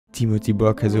Timothy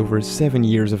Bock has over 7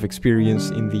 years of experience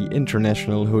in the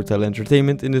international hotel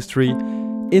entertainment industry.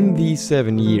 In these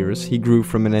 7 years, he grew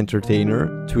from an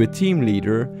entertainer to a team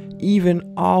leader,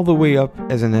 even all the way up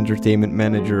as an entertainment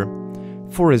manager.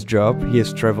 For his job, he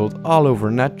has traveled all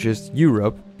over not just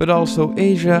Europe, but also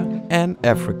Asia and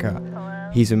Africa.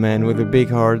 He's a man with a big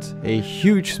heart, a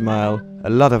huge smile, a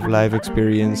lot of life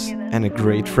experience, and a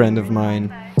great friend of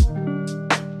mine.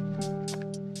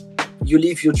 You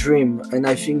live your dream, and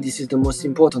I think this is the most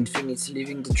important thing. It's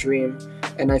living the dream,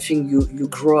 and I think you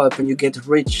grow up and you get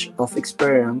rich of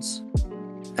experience,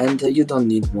 and you don't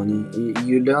need money.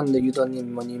 You learn that you don't need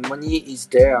money. Money is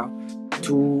there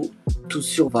to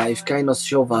survive, kind of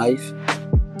survive.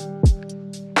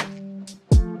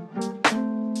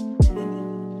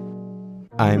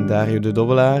 I'm Dario de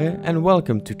Dobbelare, and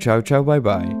welcome to Ciao Ciao Bye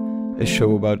Bye, a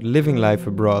show about living life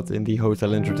abroad in the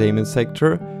hotel entertainment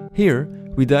sector. Here,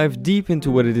 we dive deep into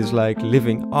what it is like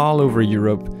living all over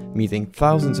Europe, meeting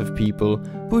thousands of people,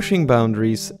 pushing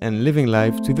boundaries, and living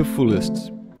life to the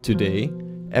fullest. Today,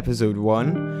 episode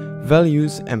 1,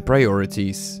 Values and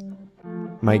Priorities.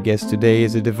 My guest today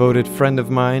is a devoted friend of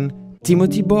mine,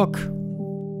 Timothy Bock.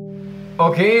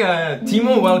 Okay,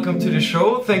 Timo, welcome to the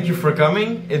show. Thank you for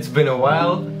coming. It's been a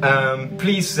while.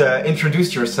 Please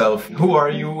introduce yourself. Who are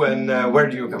you and where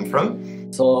do you come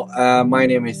from? So, my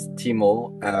name is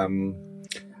Timo.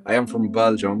 I am from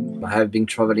Belgium. I have been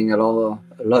traveling a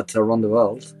lot around the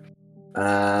world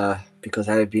because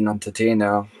I have been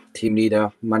entertainer, team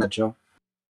leader, manager.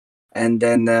 And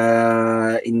then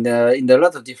in a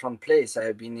lot of different places. I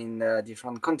have been in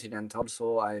different continents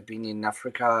also. I have been in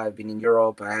Africa, I have been in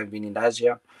Europe, I have been in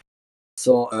Asia.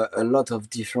 So a lot of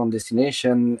different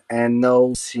destinations. And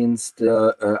now since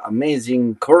the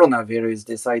amazing coronavirus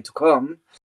decided to come,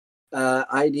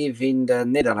 I live in the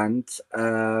Netherlands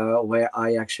where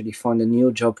I actually found a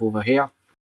new job over here.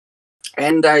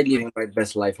 And I live in my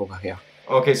best life over here.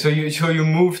 Okay, so you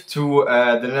moved to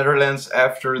the Netherlands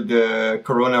after the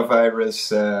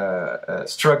coronavirus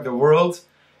struck the world,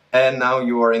 and now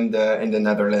you are in the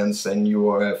Netherlands, and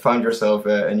you found yourself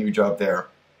a new job there.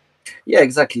 Yeah,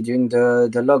 exactly. During the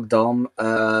lockdown,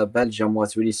 Belgium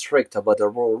was really strict about the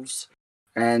rules,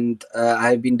 and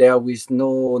I've been there with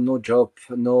no job,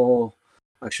 no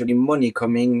actually money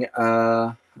coming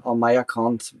on my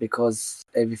account because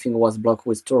everything was blocked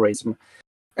with tourism.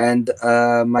 And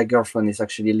my girlfriend is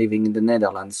actually living in the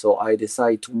Netherlands, so I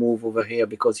decided to move over here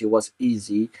because it was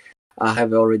easy. I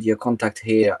have already a contact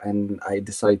here, and I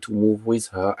decided to move with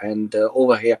her. And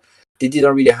over here, they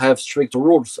didn't really have strict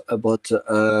rules about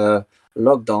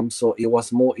lockdown, so it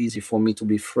was more easy for me to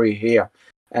be free here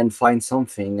and find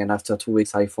something. And after 2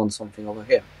 weeks, I found something over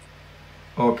here.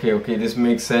 Okay, this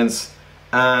makes sense.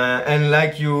 And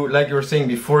like you were saying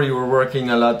before, you were working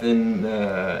a lot in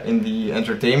the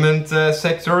entertainment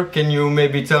sector. Can you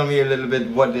maybe tell me a little bit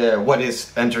what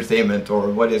is entertainment or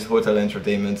what is hotel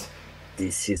entertainment?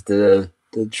 This is the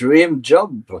dream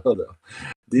job, brother.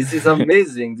 This is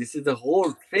amazing. This is the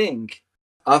whole thing.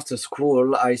 After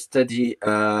school, I study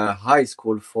high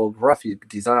school for graphic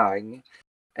design,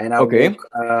 and I work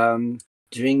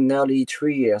during nearly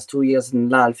 3 years, 2 years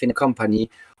and a half in a company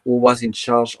who was in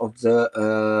charge of the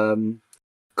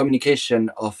communication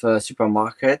of a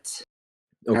supermarket.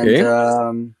 Okay.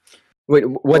 And, wait,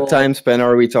 what time span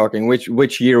are we talking?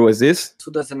 Which year was this?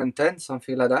 2010,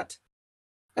 something like that.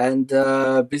 And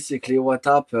basically what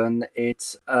happened,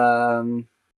 it's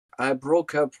I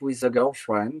broke up with a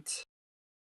girlfriend.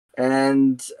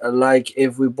 And like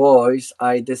every boys,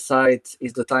 I decide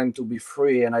it's the time to be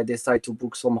free, and I decide to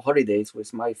book some holidays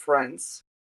with my friends.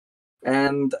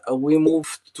 And we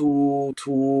moved to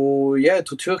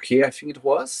Turkey, I think it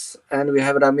was, and we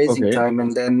have an amazing time.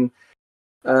 And then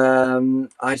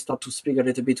I start to speak a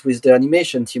little bit with the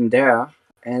animation team there.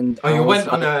 And you went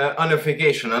on a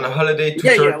vacation, on a holiday to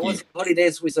Turkey. Yeah, I was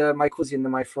holidays with my cousin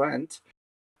and my friend,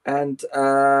 and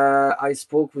I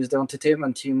spoke with the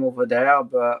entertainment team over there,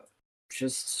 but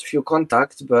just few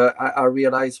contacts. But I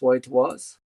realized what it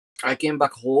was. I came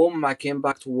back home. I came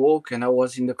back to work, and I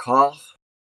was in the car,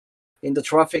 in the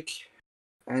traffic,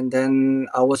 and then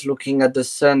I was looking at the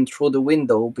sun through the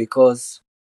window because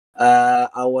I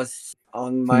was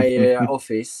on my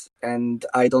office and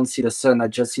I don't see the sun, I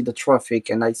just see the traffic,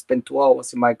 and I spend 2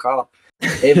 hours in my car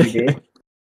every day.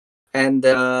 And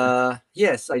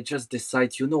yes, I just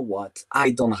decide, you know what,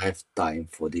 I don't have time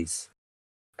for this.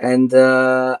 And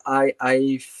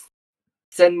I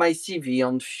sent my CV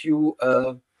on few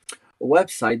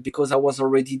website because I was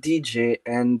already DJ,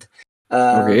 and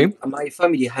my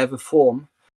family have a farm,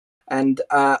 and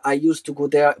I used to go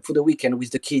there for the weekend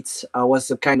with the kids. I was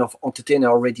a kind of entertainer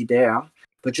already there,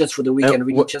 but just for the weekend,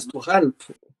 really, just to help.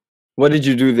 What did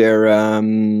you do there?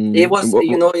 It was,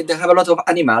 you know, they have a lot of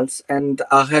animals, and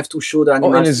I have to show the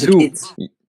animals in a to zoo. the kids.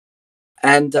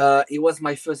 And it was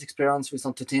my first experience with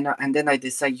entertainer. And then I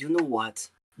decided, you know what?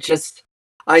 Just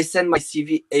I send my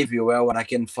CV everywhere what I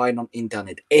can find on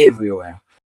internet, everywhere.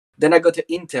 Then I got an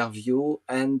interview,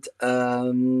 and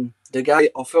the guy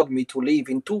offered me to leave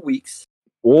in 2 weeks.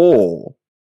 Oh,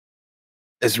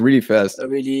 it's really fast.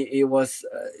 Really, it was.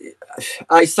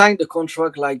 I signed the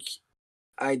contract like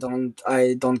I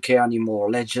don't care anymore.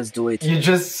 Let's just do it. You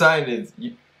just signed it.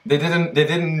 They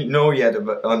didn't know yet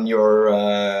about on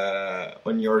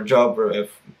your job.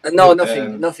 No,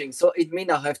 nothing. So it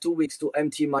means I have 2 weeks to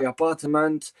empty my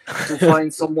apartment, to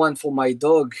find someone for my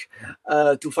dog,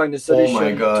 to find a solution. Oh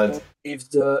my God!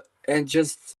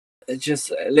 Just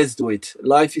let's do it.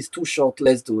 Life is too short.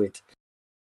 Let's do it.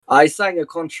 I signed a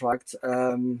contract.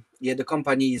 The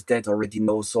company is dead already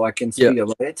now, so I can speak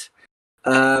about it.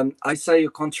 I signed a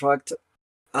contract.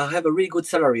 I have a really good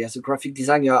salary as a graphic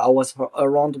designer. I was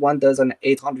around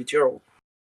 €1,800.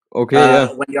 Okay,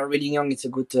 When you're really young, it's a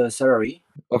good salary.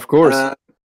 Of course.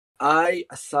 I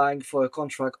signed for a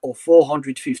contract of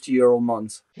 €450 a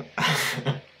month.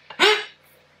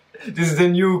 This is the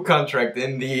new contract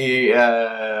in the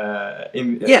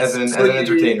as an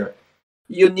entertainer.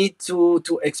 You need to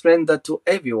explain that to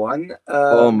everyone.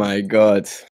 Oh my God!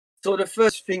 So the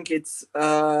first thing it's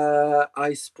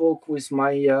I spoke with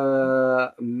my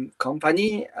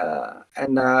company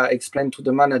and explained to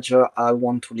the manager I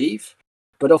want to leave.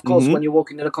 But of course, when you work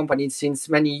in a company since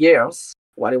many years,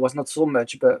 well, it was not so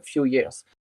much, but a few years,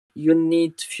 you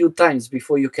need few times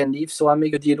before you can leave. So I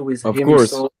make a deal with him. Of course.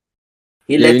 So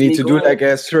he let me go. You need to do like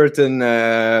a certain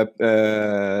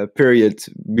period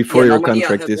before your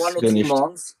contract is finished. 1 or 2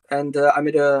 months, and I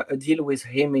made a deal with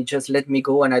him. He just let me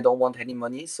go, and I don't want any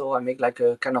money, so I make like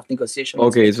a kind of negotiation.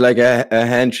 Okay, it's like a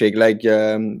handshake, like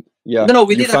No,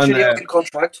 we did actually a real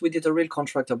contract. We did a real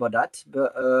contract about that,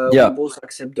 but we both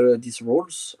accept these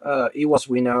rules. He was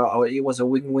winner. It was a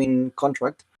win-win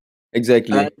contract.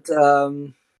 Exactly.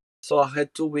 And so I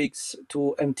had 2 weeks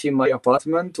to empty my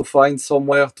apartment, to find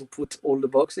somewhere to put all the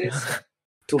boxes,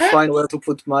 to find where to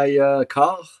put my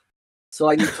car. So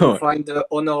I need to find the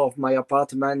owner of my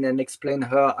apartment and explain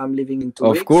her I'm leaving in 2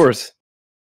 weeks.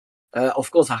 Of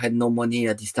course, I had no money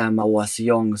at this time. I was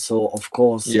young, so of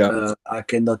course I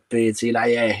cannot pay. Say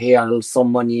like, here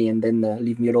some money and then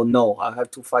leave me alone. No, I have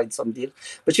to find some deal.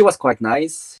 But she was quite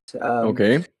nice.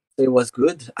 Okay. It was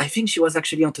good. I think she was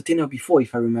actually entertainer before,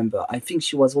 if I remember. I think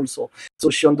she was also. So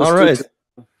she understood. All right.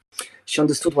 She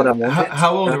understood what I wanted.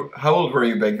 How old were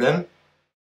you back then?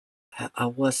 I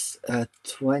was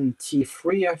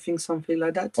 23, I think, something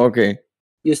like that. Okay.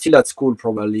 You're still at school,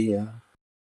 probably.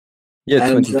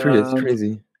 Yeah, 23. It's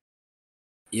crazy.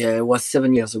 Yeah, it was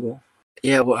 7 years ago.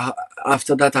 Yeah. Well,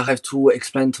 after that, I have to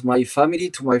explain to my family,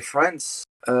 to my friends,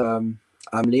 I'm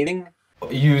leaving.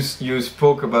 You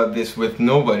spoke about this with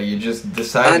nobody. You just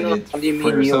decided it for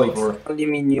yourself, or only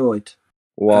me knew it.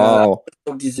 Wow. I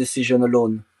took this decision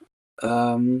alone.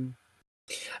 A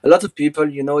lot of people,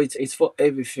 you know, it's for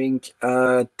everything.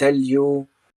 Tell you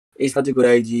it's not a good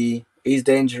idea. It's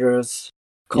dangerous.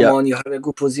 Come on, you have a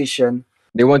good position.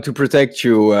 They want to protect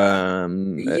you.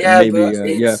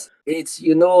 It's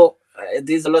you know,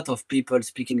 there's a lot of people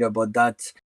speaking about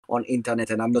that on internet,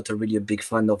 and I'm not really a big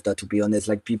fan of that, to be honest.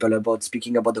 Like people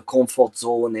speaking about the comfort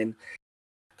zone, and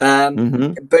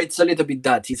but it's a little bit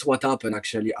that. It's what happened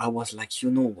actually. I was like,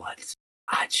 you know what?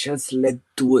 I just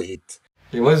do it.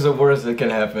 What's the worst that can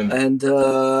happen? And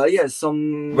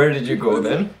Where did you go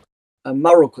then?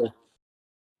 Morocco.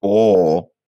 Oh,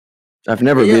 I've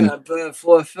never been. Yeah, but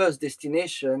for a first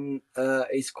destination,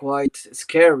 it's quite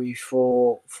scary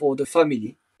for the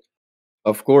family.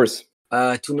 Of course.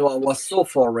 To know I was so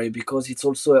far away, because it's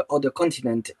also another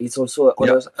continent. It's also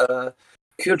another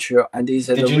culture, and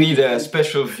did you need a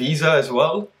special visa as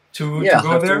well to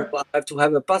go there? I have to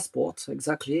have a passport,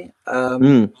 exactly.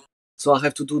 So I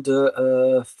have to do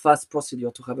the fast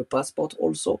procedure to have a passport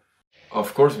also.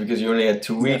 Of course, because you only had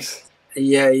 2 weeks.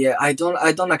 Yeah. I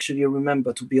don't actually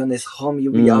remember, to be honest, how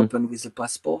it happened with the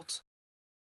passport.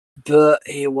 But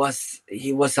he was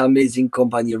amazing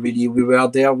company, really. We were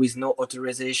there with no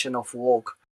authorization of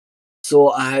work. So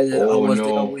I was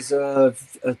there with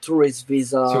a tourist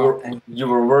visa. So you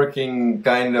were working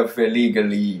kind of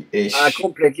illegally-ish.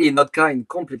 Completely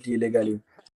illegally.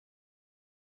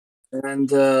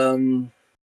 And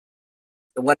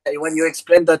when you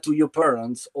explain that to your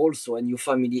parents also and your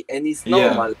family, and it's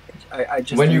normal. I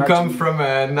just when you come from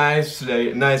a nice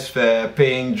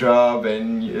paying job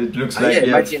and it looks like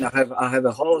imagine I have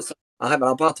a house, I have an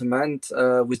apartment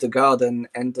with the garden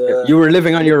and You were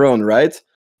living on your own, right?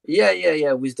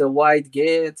 yeah, with the wide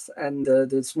gates and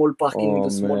the small parking, Oh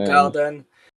the small man. garden.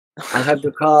 I have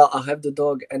the car, I have the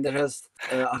dog, and the rest.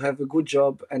 I have a good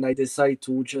job, and I decide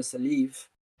to just leave.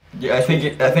 Yeah, I think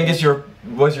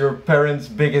was your parents'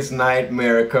 biggest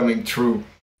nightmare coming true.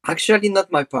 Actually,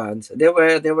 not my parents. They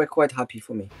were quite happy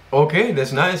for me. Okay,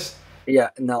 that's nice. Yeah,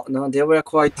 no, they were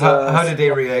quite. How did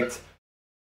they react?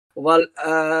 Well,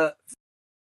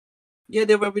 yeah,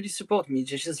 they were really support me.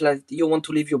 They're just like, you want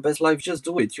to live your best life, just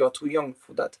do it. You are too young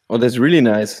for that. Oh, that's really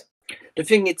nice. The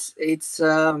thing it's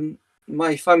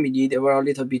my family. They were a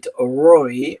little bit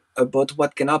worried about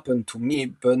what can happen to me,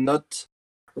 but not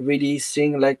really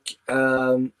saying like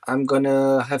I'm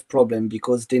gonna have problem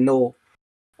because they know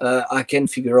I can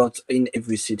figure out in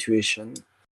every situation.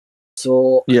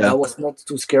 So Yeah. that was not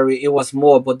too scary. It was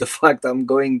more about the fact I'm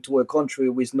going to a country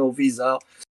with no visa,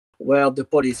 where the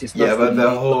police is not. Yeah, but the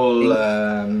really whole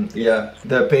nothing.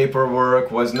 the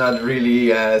paperwork was not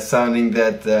really sounding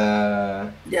that.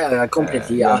 Yeah,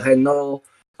 completely. Yeah. I had no.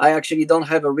 I actually don't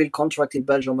have a real contract in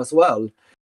Belgium as well.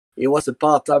 It was a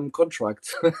part-time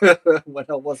contract when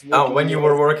I was working. Oh, when you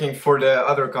were working for the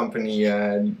other company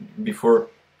before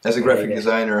as a graphic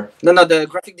designer. No, the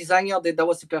graphic designer, that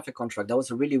was a perfect contract. That was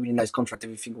a really, really nice contract.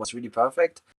 Everything was really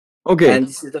perfect. Okay. And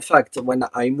this is the fact. When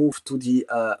I moved to the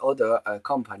other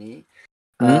company,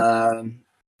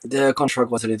 the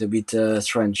contract was a little bit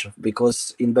strange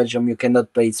because in Belgium you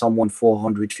cannot pay someone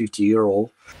 €450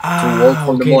 to work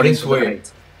from the morning to the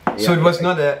night. So it was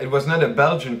not a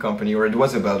Belgian company, or it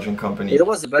was a Belgian company. It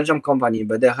was a Belgian company,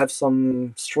 but they have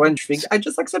some strange things. I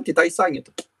just accept it. I sign it.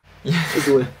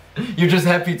 You're just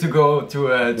happy to go to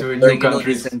a new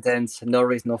country. Sentence, no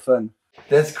risk, no fun.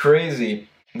 That's crazy.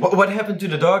 What happened to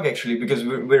the dog actually? Because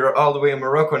we're all the way in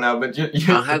Morocco now. But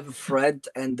I have a friend,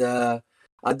 and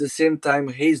at the same time,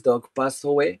 his dog passed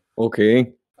away.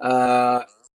 Okay. But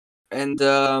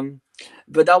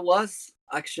that was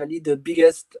actually the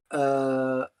biggest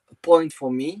point for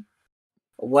me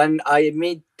when I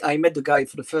met the guy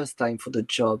for the first time for the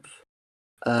job.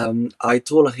 I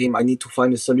told him I need to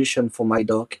find a solution for my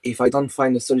dog. If I don't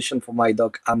find a solution for my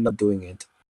dog, I'm not doing it.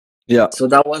 Yeah. So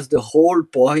that was the whole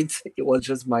point. It was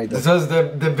just my dog. This was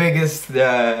the biggest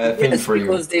thing for you.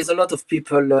 Because there's a lot of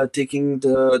people taking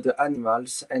the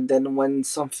animals, and then when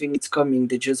something is coming,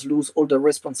 they just lose all the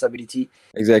responsibility.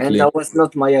 Exactly. And that was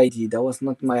not my idea.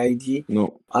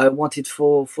 No. I wanted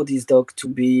for this dog to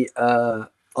be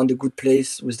on the good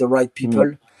place with the right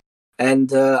people.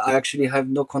 And I actually have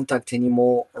no contact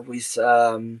anymore with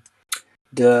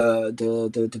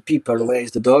the people where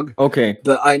is the dog. Okay.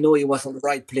 But I know it was on the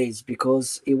right place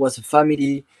because it was a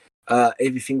family.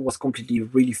 Everything was completely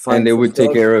really fine. And they would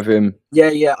take care of him.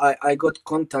 Yeah. I got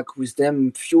contact with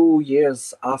them few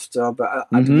years after, but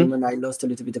at the moment I lost a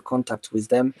little bit of contact with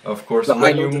them. Of course, but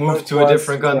when you move to a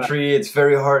different country, it's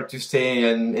very hard to stay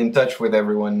in touch with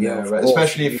everyone. Right?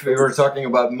 Especially if we were talking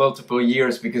about multiple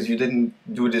years, because you didn't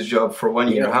do this job for 1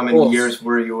 year. How many years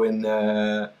were you in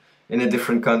a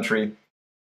different country?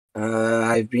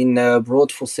 I've been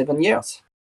abroad for 7 years.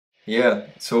 Yeah,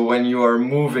 so when you are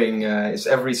moving, it's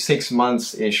every 6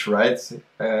 months-ish, right?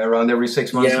 Around every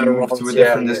 6 months you move to a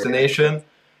different destination. Yeah.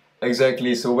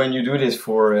 Exactly, so when you do this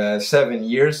for 7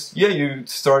 years, you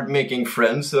start making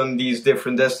friends on these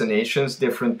different destinations,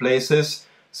 different places.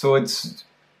 So it's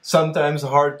sometimes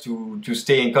hard to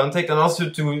stay in contact, and also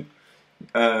to...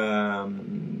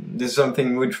 this is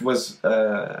something which was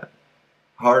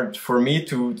hard for me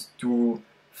to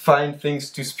find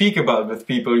things to speak about with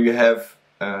people you have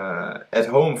at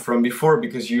home from before,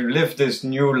 because you live this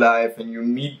new life and you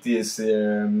meet these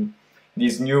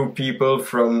new people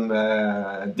from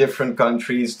different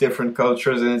countries, different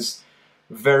cultures, and it's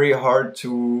very hard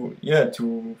to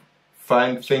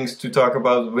find things to talk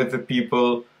about with the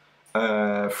people,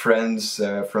 friends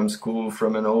from school,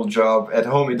 from an old job at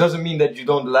home. It doesn't mean that you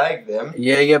don't like them.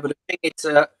 Yeah, but the thing is,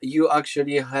 you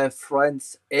actually have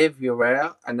friends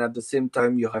everywhere, and at the same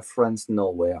time you have friends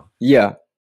nowhere. Yeah.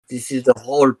 This is the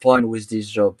whole point with this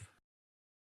job.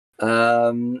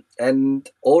 And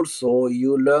also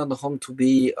you learn how to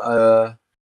be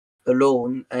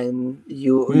alone, and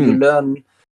you learn,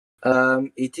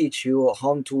 it teaches you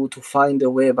how to find a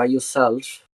way by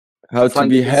yourself. How to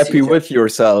be happy with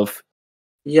yourself.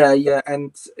 Yeah,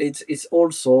 and it's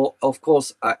also, of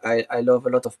course, I love a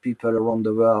lot of people around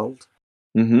the world,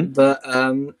 but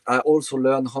I also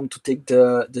learn how to take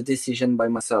the decision by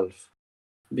myself.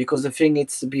 Because the thing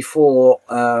it's before,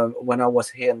 when I was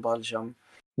here in Belgium,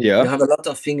 you have a lot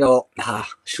of things.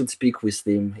 Should speak with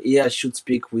them. Yeah, I should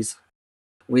speak with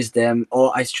with them,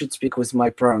 or I should speak with my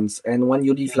parents. And when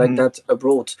you live like that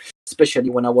abroad, especially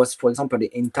when I was, for example,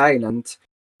 in Thailand,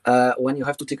 when you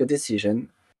have to take a decision,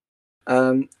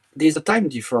 there's a time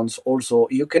difference also.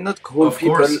 You cannot call Of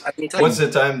people course. anytime. What's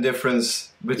the time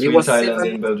difference It between was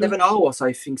Thailand and Belgium? 7 hours,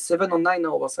 I think, 7 or 9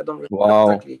 hours. I don't remember Wow.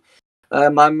 exactly.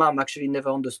 My mom actually never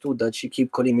understood that. She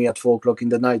keep calling me at 4 o'clock in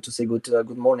the night to say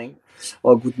good morning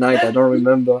or good night. I don't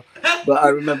remember, but I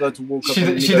remember to wake up.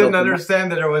 She didn't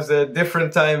understand that there was a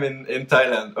different time in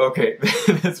Thailand. Okay,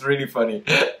 that's really funny.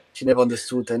 She never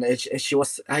understood, and she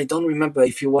was. I don't remember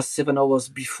if it was 7 hours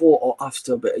before or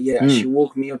after, but yeah, she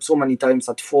woke me up so many times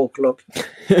at 4 o'clock,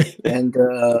 and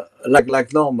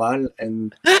like normal,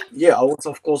 and yeah, I was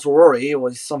of course worried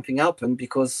was something happened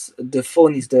because the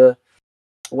phone is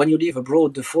when you live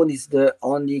abroad, the phone is the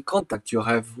only contact you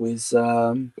have with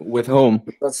home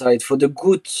outside for the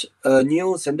good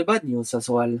news and the bad news as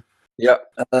well. Yeah.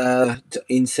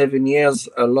 In 7 years,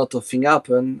 a lot of things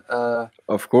happen.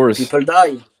 Of course. People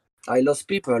die. I lost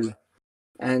people,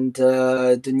 and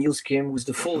the news came with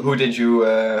the phone. Who did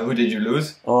you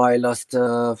lose? Oh, I lost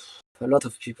a lot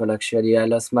of people actually. I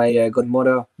lost my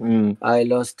godmother. I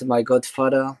lost my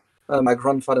godfather, my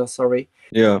grandfather. Sorry.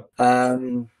 Yeah.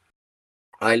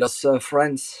 I lost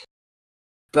friends,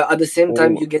 but at the same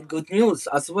time, you get good news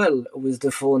as well with the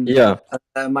phone. Yeah.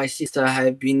 My sister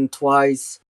have been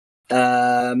twice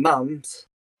moms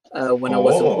when I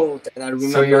was abroad, and I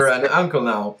remember. So you're an uncle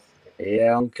now.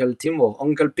 Yeah, Uncle Timo,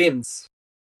 Uncle Pims.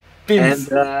 Pims.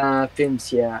 And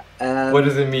Pims, yeah. What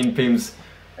does it mean, Pims?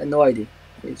 No idea.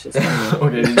 It's just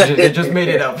okay, they just made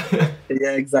it up.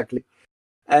 Yeah, exactly.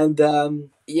 And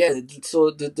yeah, so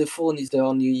the phone is the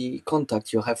only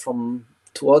contact you have from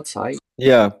to outside.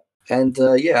 Yeah. And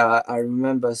yeah, I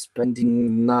remember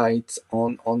spending nights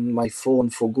on my phone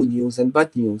for good news and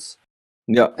bad news.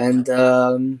 Yeah. And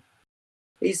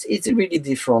it's a really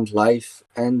different life.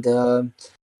 And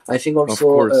I think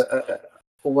also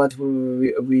what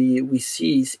we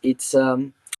see is it's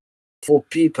for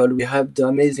people we have the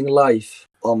amazing life.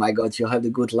 Oh my God, you have the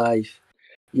good life.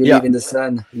 You live in the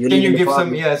sun. Can you give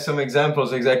some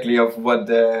examples exactly of what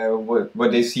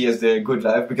they see as the good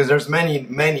life? Because there's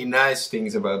many nice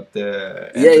things about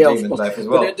the entertainment life as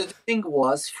well. But the thing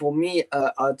was, for me,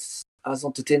 as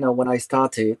entertainer, when I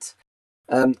started,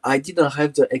 I didn't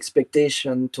have the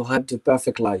expectation to have the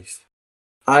perfect life.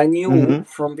 I knew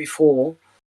from before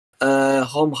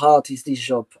how hard is this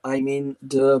job. I mean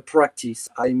the practice.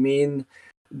 I mean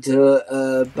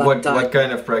the what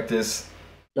kind of practice?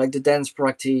 Like the dance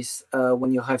practice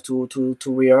when you have to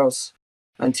rehearse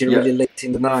until really late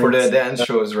in the night. For the dance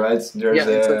shows, right? There's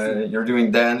exactly. You're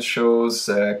doing dance shows,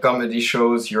 comedy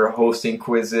shows. You're hosting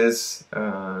quizzes.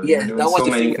 You're doing that was so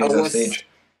many things on stage.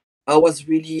 I was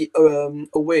really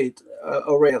aware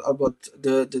about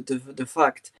the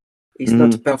fact it's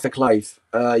not a perfect life.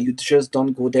 You just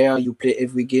don't go there. You play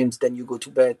every game, then you go to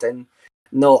bed. And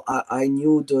no, I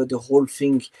knew the whole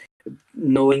thing.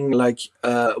 Knowing like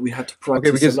we had to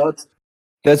practice a lot.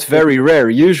 That's very rare.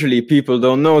 Usually people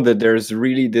don't know that there's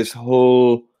really this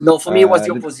whole... No, for me it was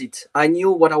the opposite. I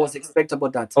knew what I was expect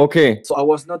about that. Okay. So I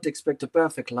was not expect a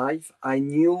perfect life. I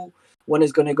knew when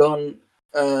it's gonna go on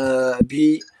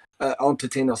be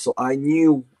entertainer. So I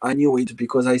knew it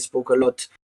because I spoke a lot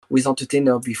with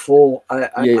entertainer before.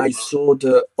 I saw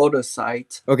the other side.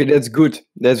 Okay, that's good.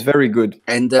 That's very good.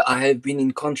 And I have been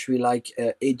in country like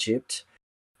Egypt.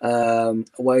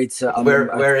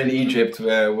 Where in Egypt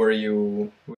were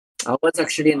you? I was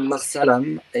actually in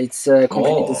Marsalam. It's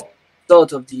completely the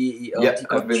start of the country.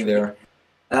 I've been there.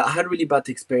 I had a really bad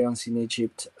experience in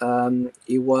Egypt.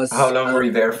 It was. How long were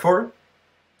you there for?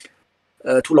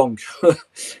 Too long.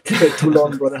 Too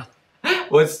long, brother.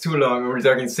 What's too long? We're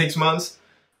talking 6 months?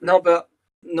 No,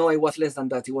 it was less than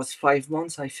that. It was 5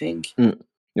 months, I think.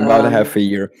 About a half a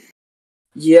year.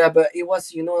 Yeah, but it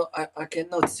was, I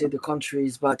cannot say the country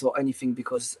is bad or anything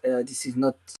because this is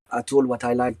not at all what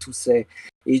I like to say.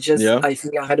 It's just, I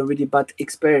think I had a really bad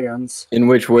experience. In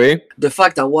which way? The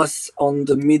fact I was on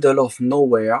the middle of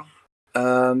nowhere,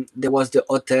 there was the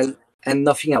hotel and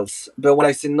nothing else. But when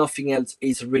I say nothing else,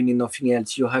 it's really nothing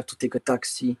else. You have to take a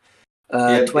taxi.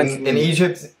 In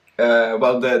Egypt,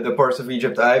 the parts of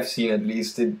Egypt I've seen at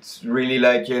least, it's really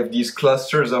like you have these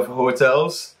clusters of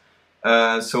hotels.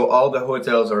 So all the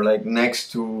hotels are like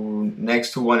next to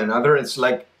one another. It's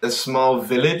like a small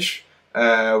village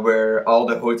where all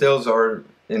the hotels are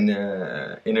in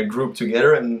a group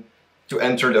together. And to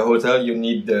enter the hotel, you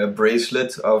need the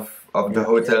bracelet of the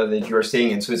hotel that you are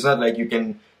staying in. So it's not like you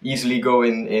can easily go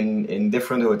in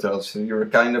different hotels. So you're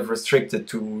kind of restricted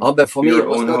to Oh, but for me, your it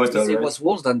was own not hotel, easy. It right? was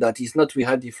worse than that. It's not we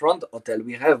had different hotel.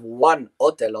 We have one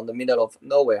hotel on the middle of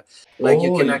nowhere. Like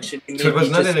you Oh, can actually so it was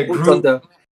maybe not in just a put on group. the.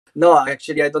 No,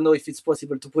 actually, I don't know if it's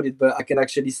possible to put it, but I can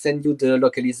actually send you the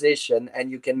localization, and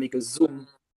you can make a zoom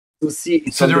to see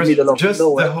it's So on there the was middle of just the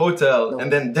nowhere. hotel, No.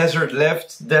 and then desert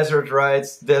left, desert right,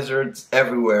 desert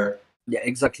everywhere. Yeah,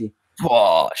 exactly.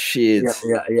 Oh shit!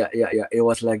 Yeah. It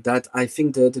was like that. I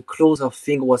think the closer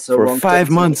thing was For around 5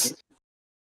 20 months. minutes.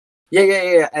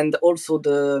 Yeah. And also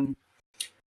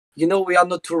we are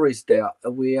not tourists there.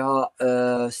 We are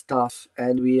staff,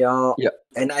 and we are. Yeah.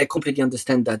 And I completely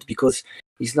understand that because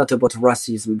it's not about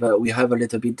racism, but we have a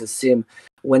little bit the same.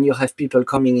 When you have people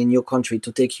coming in your country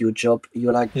to take your job,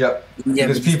 you're like, Yeah, yeah,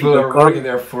 because but these people people are working come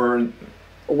there for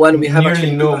when we have nearly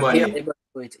actually no people here money. able to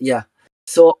do it. Yeah.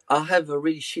 So I have a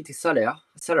really shitty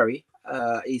salary.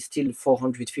 Is still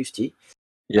 450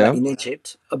 Yeah. in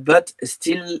Egypt, but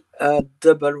still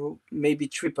double, maybe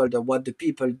triple what the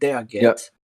people there get. Yeah.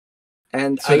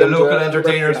 And So I the am local the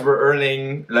entertainers European. were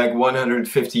earning like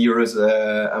 150 euros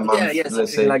a month, Yeah, let's something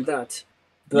say. like that.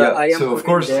 But Yeah. I am So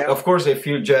coming there. of course, they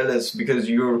feel jealous because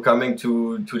you're coming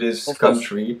to this Of course.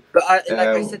 country. But like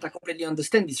I said, I completely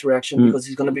understand this reaction because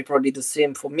it's gonna be probably the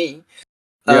same for me.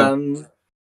 Yeah.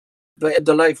 But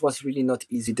the life was really not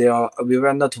easy there. We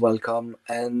were not welcome,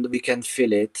 and we can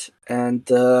feel it. And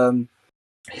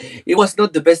it was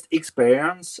not the best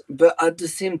experience, but at the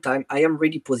same time, I am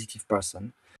really positive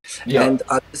person. Yeah. And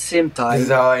at the same time, This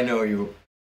is how I know you.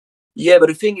 yeah. But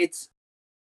the thing is,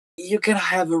 you can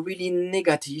have a really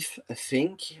negative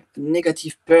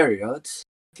periods,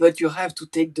 but you have to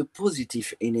take the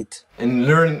positive in it and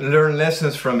learn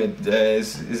lessons from it.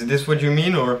 Is this what you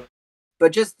mean, or?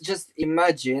 But just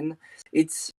imagine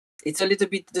it's a little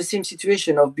bit the same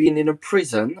situation of being in a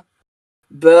prison,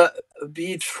 but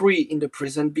be free in the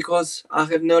prison because I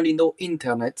have nearly no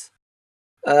internet.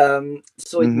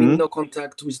 So it means no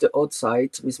contact with the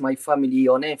outside, with my family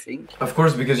or anything. Of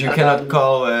course, because you cannot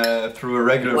call through a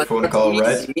regular But phone not call,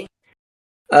 easy.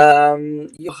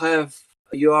 right?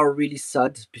 You are really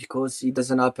sad because it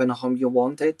doesn't happen how you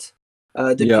want it.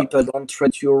 The Yeah. people don't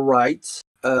treat you right.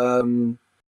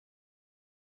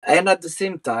 And at the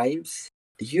same time,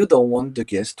 you don't want the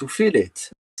guest to feel it.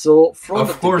 So from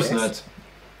Of course not.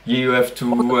 You have to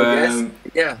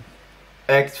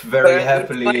act very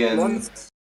happily and. Months,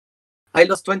 I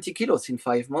lost 20 kilos in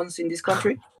 5 months in this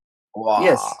country. Wow.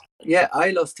 Yes. Yeah, I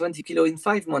lost 20 kilos in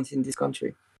 5 months in this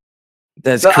country.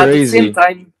 That's but crazy. At the same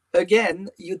time, again,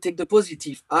 you take the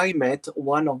positive. I met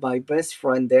one of my best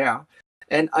friend there,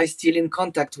 and I still in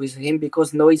contact with him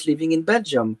because now he's living in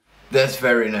Belgium. That's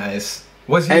very nice.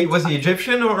 Was he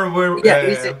Egyptian or were? Yeah,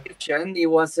 he's Egyptian. He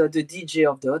was the DJ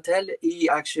of the hotel. He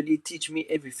actually teach me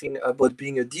everything about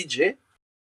being a DJ.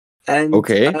 And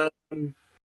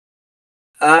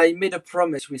I made a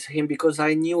promise with him because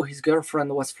I knew his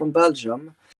girlfriend was from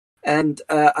Belgium. And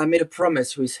I made a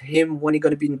promise with him when he's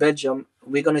going to be in Belgium,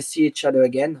 we're going to see each other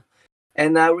again.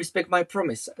 And I respect my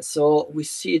promise. So we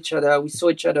saw each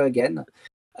other again.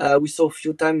 We saw a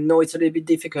few times. No, it's a little bit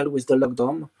difficult with the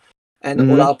lockdown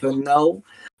and all happened now.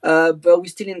 But we're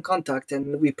still in contact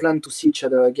and we plan to see each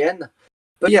other again.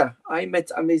 But yeah, I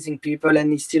met amazing people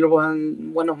and he's still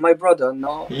one of my brother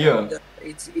now. Yeah.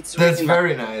 It's That's really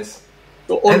very nice.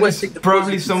 So always and it's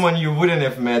probably someone you wouldn't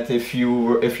have met if you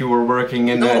were working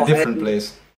in a different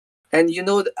place. And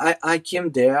I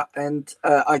came there and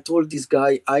I told this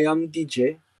guy I am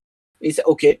DJ. He said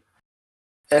okay,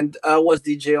 and I was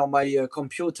DJ on my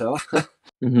computer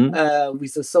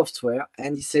with the software.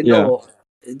 And he said no,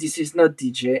 this is not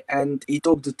DJ. And he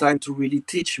took the time to really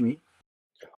teach me.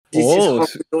 This is how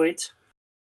to do it.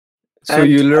 So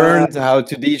you learned how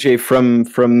to DJ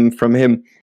from him.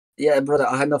 Yeah, brother,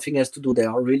 I had nothing else to do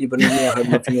there. Really, believe me, I had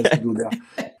nothing else to do there.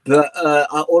 But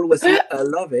I always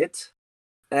love it.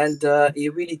 And he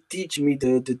really teach me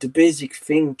the basic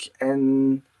thing.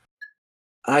 And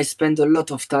I spent a lot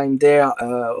of time there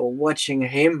watching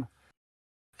him.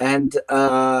 And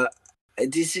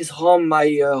this is how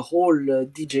my whole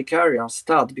DJ career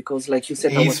started. Because like you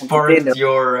said, he sparked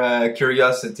your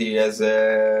curiosity as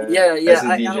a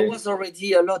DJ. I was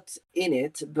already a lot in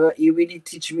it, but he really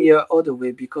teach me other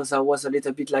way because I was a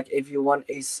little bit like everyone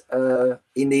is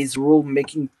in his room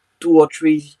making 2 or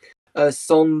 3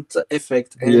 sound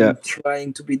effect and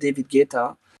trying to be David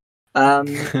Guetta.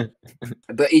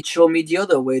 But it showed me the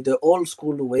other way, the old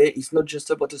school way. It's not just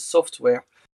about the software,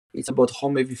 it's about how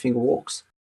everything works.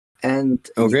 And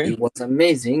it was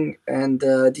amazing. And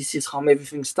this is how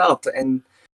everything started. And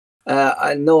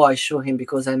I know I show him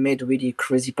because I made really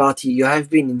crazy party. You have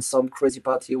been in some crazy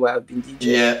party where I've been DJ.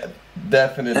 Yeah,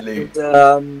 definitely.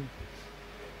 And,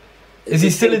 Is the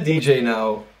he still a thing was- DJ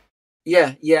now?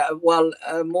 Yeah, yeah. Well,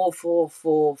 more for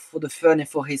the fun and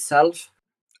for himself.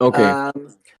 Okay.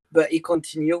 But he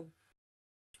continue.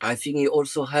 I think he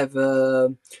also have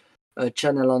a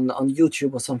channel on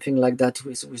YouTube or something like that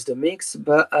with the mix.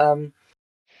 But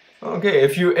Okay,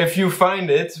 if you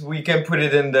find it, we can put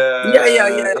it in the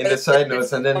yeah. in the side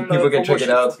notes, and then people can check it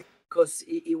out. Because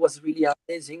it was really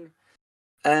amazing.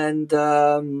 And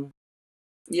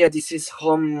yeah, this is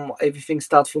how everything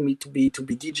started for me to be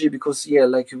DJ. Because yeah,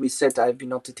 like we said, I've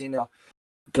been entertainer,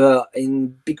 but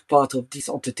in big part of this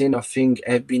entertainer thing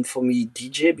have been for me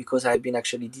DJ, because I've been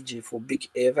actually DJ for big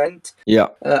event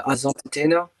as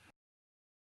entertainer.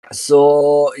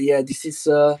 So yeah, this is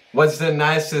What's the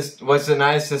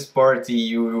nicest party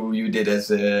you did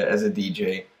as a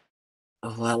DJ?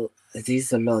 well, it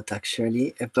is a lot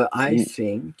actually, but I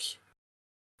think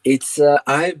it's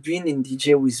I've been in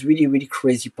DJ with really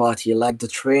crazy party, like the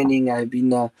training. I've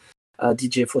been a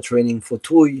DJ for training for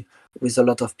toy with a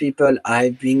lot of people.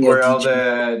 I've been For a all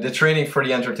DJ the training for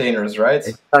the entertainers, right?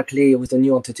 exactly with the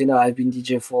new entertainer. I've been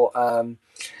DJ for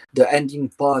the ending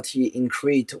party in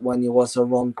Crete when it was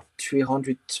around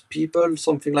 300 people,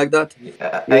 something like that.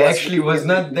 I actually was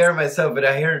not there myself, but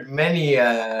I heard many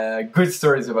good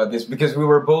stories about this, because we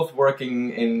were both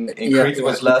working in Crete. It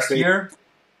was last year,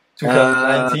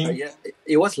 2019. Yeah,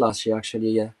 it was last year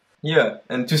actually. Yeah. Yeah,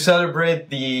 and to celebrate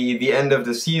the end of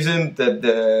the season, that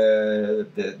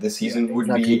the season would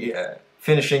be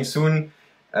finishing soon,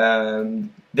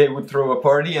 they would throw a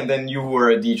party, and then you were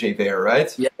a DJ there,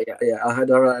 right? Yeah. I had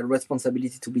a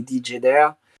responsibility to be DJ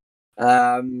there.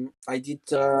 I did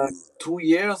 2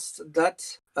 years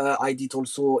that. I did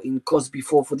also in Kos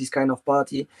before for this kind of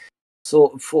party.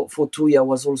 So for 2 years, I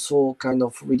was also kind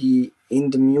of really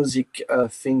in the music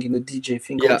thing, in the DJ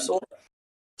thing also.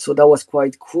 So that was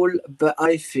quite cool. But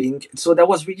I think so that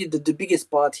was really the biggest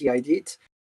party I did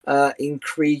in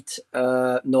Crete.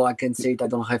 No, I can say it. I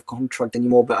don't have contract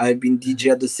anymore, but I've been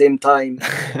DJ at the same time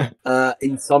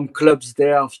in some clubs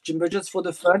there, but just for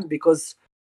the fun, because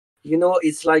you know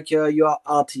it's like you are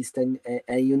artist, and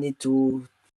you need to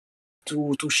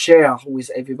share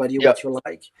with everybody what you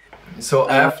like. So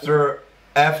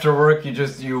after work,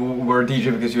 you were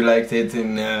DJ because you liked it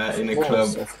in a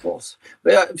club. Of course.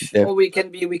 But we can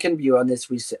be honest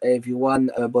with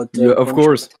everyone. But of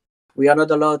course, we are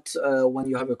not allowed when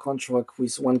you have a contract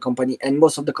with one company, and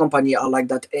most of the company are like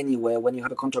that anyway. When you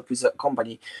have a contract with a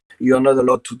company, you are not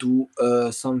allowed to do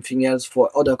something else for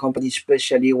other companies,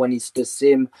 especially when it's the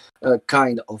same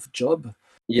kind of job.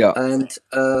 Yeah. And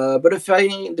but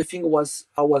the thing was,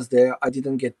 I was there. I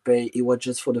didn't get paid. It was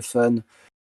just for the fun.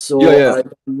 So I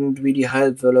didn't really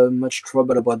have much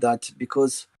trouble about that,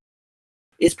 because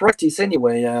it's practice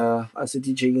anyway. As a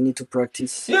DJ, you need to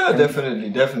practice. Yeah,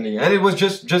 definitely, and it was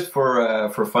just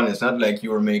for fun. It's not like you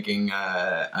were making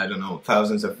I don't know,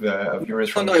 thousands of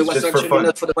euros from it was just actually for fun.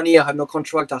 not for the money. I have no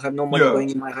contract. I have no money going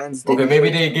in my hands. Okay,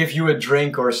 maybe they give you a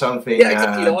drink or something. Yeah,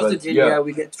 exactly. That was the deal. Yeah,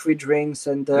 we get free drinks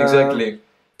and exactly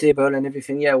table and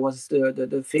everything. Yeah, it was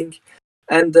the thing.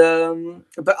 And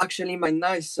but actually, my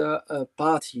nice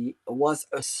party was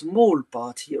a small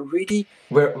party. Really.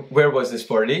 Where was this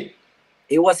party?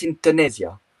 It was in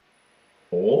Tunisia.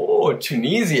 Oh,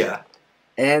 Tunisia.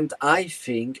 And I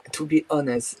think, to be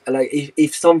honest, like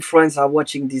if some friends are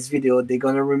watching this video, they're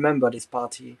gonna remember this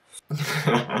party.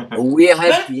 We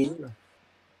have been,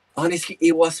 honestly,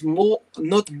 it was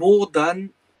not more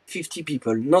than 50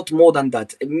 people, not more than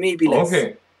that, maybe less.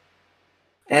 Okay.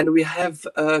 And we have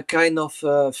a kind of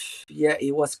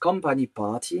it was company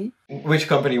party. Which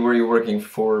company were you working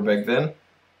for back then?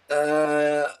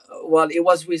 Well, it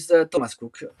was with Thomas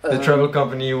Cook. The travel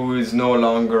company who is no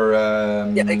longer...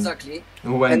 yeah, exactly.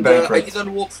 Who went bankrupt. I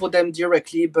didn't work for them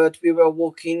directly, but we were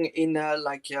working in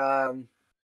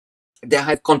they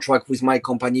had contract with my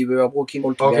company. We were working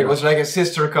all together. Okay, it was like a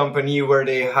sister company where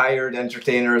they hired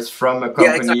entertainers from a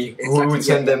company who would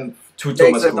send them to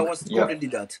Thomas Cook. That was completely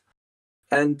that.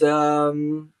 And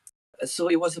so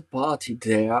it was a party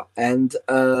there, and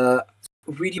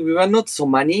really we were not so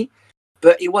many,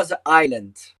 but it was an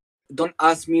island. Don't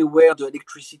ask me where the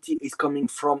electricity is coming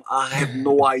from. I have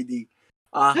no idea.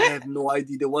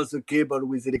 There was a cable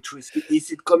with electricity.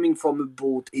 Is it coming from a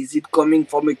boat? Is it coming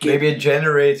from a cable? Maybe a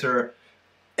generator.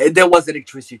 There was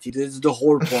electricity. This is the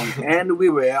whole point. And we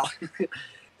were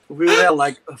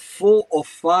like 4 or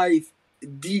 5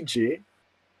 DJ.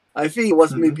 I think it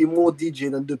was maybe more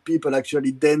DJ than the people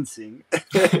actually dancing.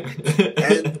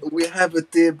 And we have a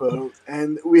table,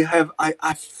 and we have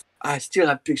I still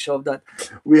have picture of that.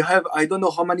 We have I don't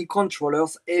know how many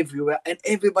controllers everywhere, and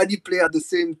everybody play at the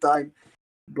same time.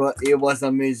 But it was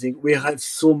amazing. We had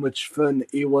so much fun.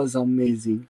 It was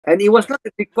amazing, and it was not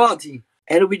a big party.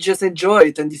 And we just enjoy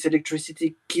it, and this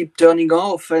electricity keep turning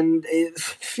off, and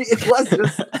it was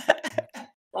just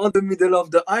on the middle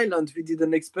of the island. We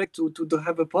didn't expect to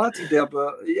have a party there,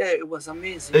 but yeah, it was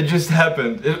amazing. It just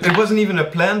happened. It wasn't even a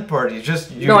planned party.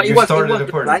 Just you, No, you it was started a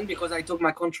the party. plan because I took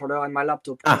my controller and my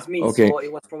laptop with me, okay. so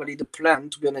it was probably the plan.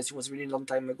 To be honest, it was really long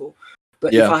time ago.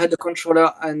 But Yeah. if I had the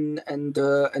controller and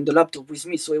the laptop with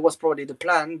me, so it was probably the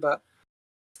plan. But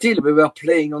still, we were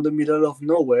playing on the middle of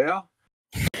nowhere.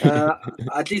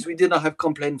 At least we did not have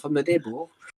complaint from the neighbor.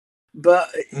 But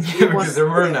it was there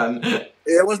were none.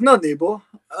 There was no neighbor.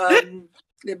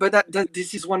 But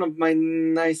this is one of my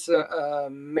nice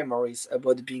memories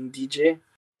about being DJ.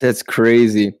 That's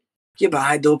crazy. Yeah, but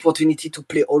I had the opportunity to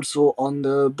play also on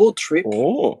the boat trip.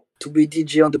 Oh. To be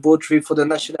DJ on the boat trip for the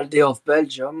National Day of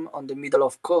Belgium on the middle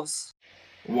of coast.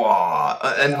 Wow.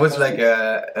 And it was like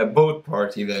a boat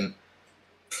party then.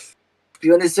 To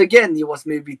be honest, again, it was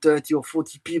maybe 30 or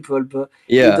 40 people, but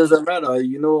it doesn't matter,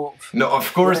 you know. No,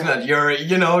 of course not. You're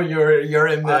in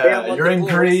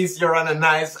Greece. You're on a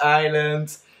nice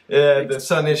island. The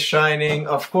sun is shining.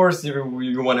 Of course,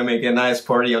 you want to make a nice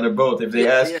party on a boat. If they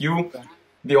ask you,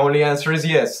 the only answer is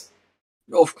yes.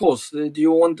 Of course. Do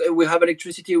you want? We have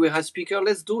electricity. We have speaker.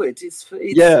 Let's do it. It's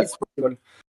possible.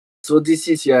 So this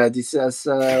is one of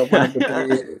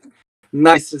the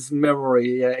nicest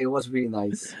memory. Yeah, it was really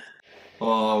nice.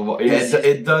 Oh, well, yeah,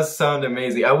 it does sound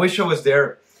amazing. I wish I was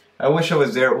there.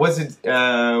 Was it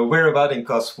where about in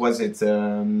Kos? Was it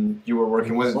you were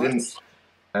working? Was it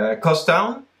in Kos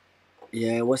Town?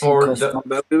 Yeah, it was in Kos Town.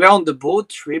 But we were on the boat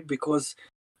trip because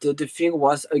the thing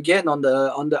was again on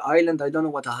the island. I don't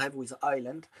know what I have with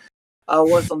island. I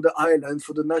was on the island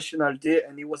for the National Day,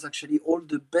 and it was actually all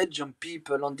the Belgian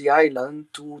people on the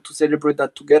island to celebrate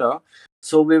that together.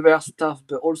 So we were staff,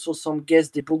 but also some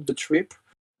guests. They booked the trip.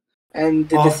 And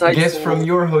they decided guests from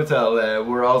your hotel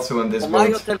were also on this boat. My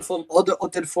hotel, from other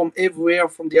hotel from everywhere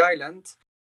from the island,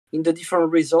 in the different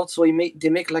resorts. So they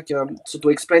make like so to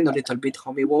explain a little bit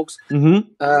how it works.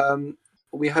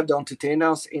 We have the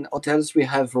entertainers in hotels. We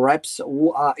have reps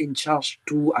who are in charge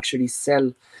to actually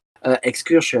sell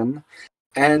excursion.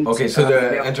 And okay, so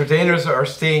the entertainers are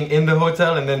staying in the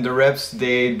hotel, and then the reps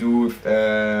they do.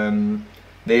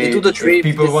 They do the trip. If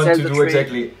people want to do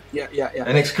exactly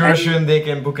an excursion, and they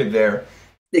can book it there.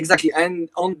 Exactly,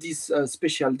 and on this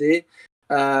special day,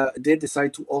 they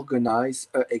decide to organize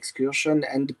an excursion,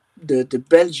 and the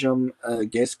Belgium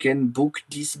guests can book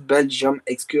this Belgium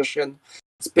excursion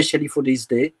especially for this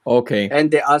day. Okay.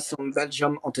 And there are some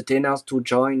Belgium entertainers to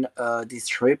join this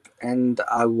trip, and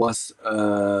I was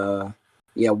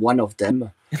one of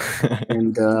them.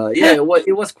 And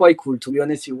it was quite cool. To be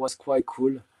honest, it was quite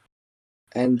cool.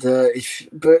 And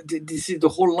but this is the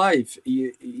whole life.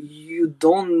 You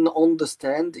don't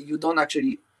understand. You don't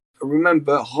actually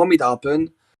remember how it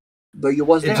happened, but you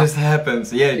was there. It just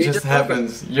happens. Yeah, it just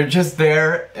happens. You're just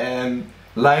there, and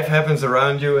life happens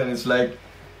around you, and it's like,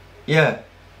 yeah,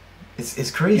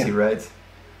 it's crazy, right?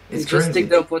 It's crazy. Just take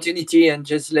the opportunity and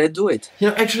just let do it. You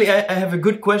know, actually, I have a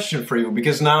good question for you,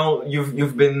 because now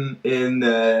you've been in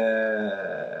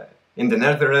the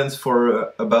Netherlands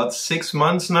for about 6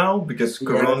 months now, because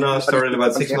Corona started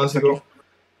about 6 months ago.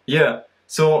 Yeah.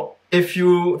 So if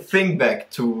you think back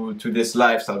to this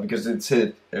lifestyle, because it's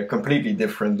a completely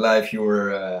different life you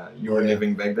were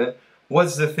living back then,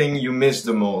 what's the thing you miss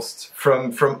the most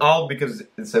from all? Because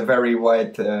it's a very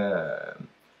wide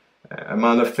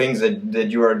amount of things that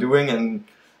you are doing, and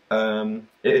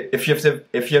if you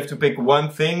have to pick one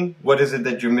thing, what is it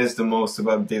that you miss the most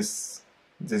about this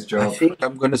job? I think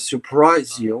I'm gonna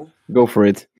surprise you. Go for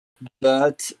it.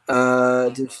 But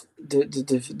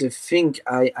the thing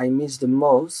I miss the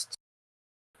most,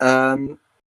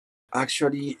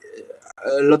 actually,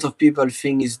 a lot of people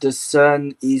think is the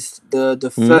sun, is the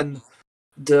fun,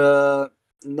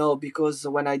 no, because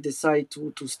when I decide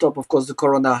to stop, of course, the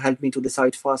Corona helped me to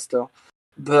decide faster.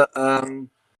 But I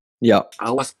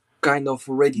was kind of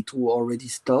ready to already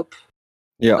stop.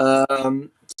 Yeah.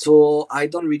 So I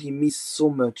don't really miss so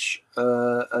much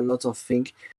a lot of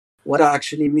things. What I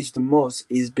actually miss the most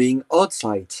is being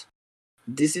outside.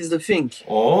 This is the thing.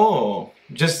 Oh,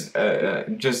 just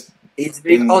it's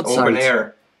being outside. Open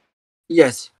air.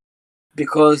 Yes,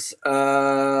 because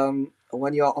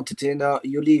when you are entertainer,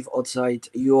 you live outside.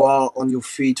 You are on your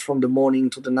feet from the morning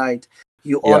to the night.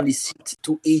 You only sit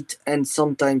to eat, and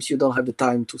sometimes you don't have the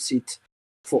time to sit.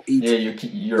 for each. Yeah,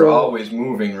 you're always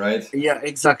moving, right? Yeah,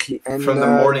 exactly. And from the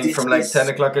morning, this from like is 10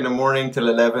 o'clock in the morning till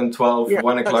 11, 12, yeah,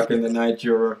 1 o'clock exactly. in the night,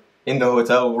 you're in the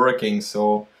hotel working.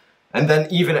 So, and then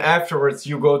even afterwards,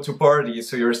 you go to parties,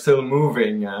 so you're still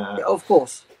moving. Yeah, of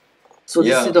course. So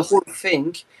this is Yeah, the whole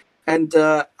thing, and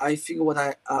I think what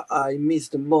I miss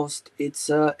the most it's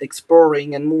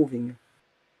exploring and moving.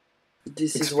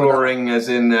 This is what I. exploring as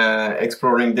in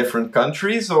exploring different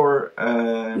countries, or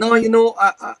No,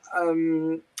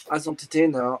 as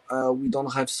entertainer, we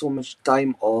don't have so much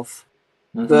time off.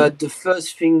 Mhm. But the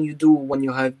first thing you do when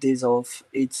you have days off,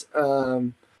 it's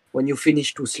when you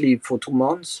finish to sleep for 2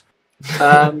 months.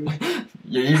 Um,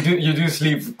 Yeah, you do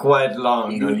sleep quite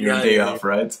long on your yeah, day yeah, yeah. off,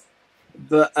 right?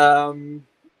 But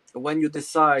when you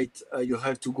decide you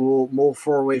have to go more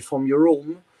far away from your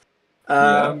room,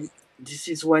 Yeah. this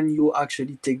is when you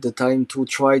actually take the time to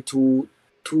try to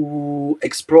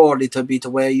explore a little bit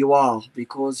where you are,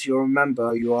 because you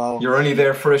remember you are. You're only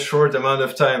there for a short amount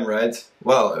of time, right?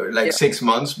 Well, like Yeah, 6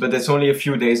 months, but it's only a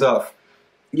few days off.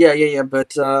 yeah.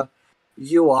 But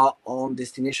you are on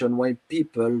destination where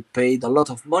people paid a lot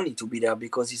of money to be there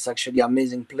because it's actually an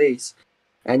amazing place,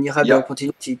 and you have the Yeah.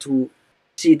 opportunity to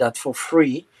see that for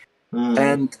free. Mm.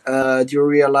 And you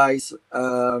realize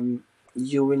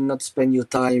you will not spend your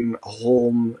time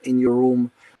home in your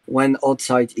room when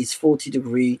outside is 40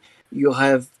 degrees. You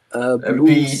have A blue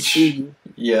beach. sea.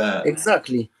 Yeah.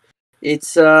 Exactly.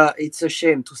 It's a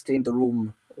shame to stay in the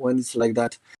room when it's like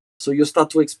that. So you start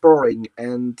to exploring,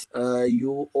 and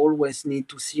you always need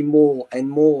to see more and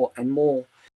more and more,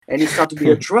 and it start to be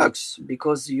a drugs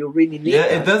because you really Yeah,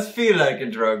 need it that. does feel like a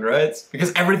drug, right?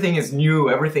 Because everything is new,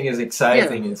 everything is Yeah.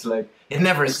 exciting. It's like it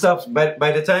never stops. But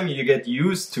by the time you get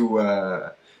used to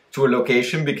a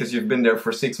location because you've been there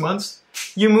for 6 months,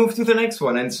 you move to the next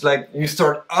one, and it's like you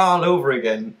start all over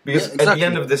again. Yeah, Because at the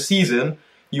end exactly. of the season,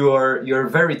 you're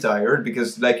very tired because,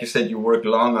 like you said, you work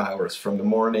long hours from the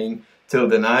morning till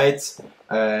the night.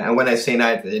 And when I say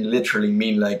night, I literally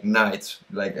mean like night.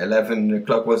 Like 11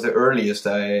 o'clock was the earliest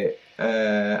I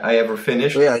ever So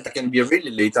finished. yeah, it can be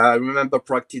really late. I remember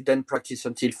practice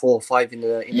until 4 or 5 in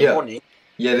the Yeah, morning.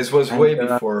 yeah, this was And way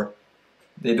before.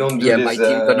 They don't do yeah, my this.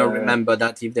 team gonna remember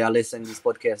that if they are listening this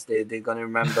podcast, they're gonna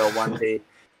remember one day.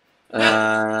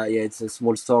 Yeah, it's a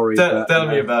small story, but Tell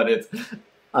me about it.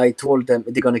 I told them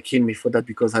they're gonna kill me for that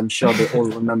because I'm sure they all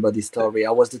remember this story.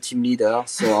 I was the team leader,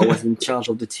 so I was in charge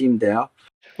of the team there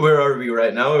Where are we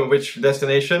right now? In which in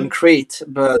destination? Crete,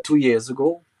 but 2 years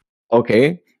ago.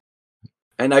 Okay.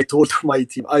 And I told my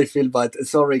team, I feel bad.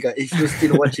 Sorry, guys, if you're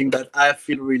still watching that, I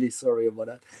feel really sorry about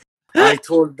that. I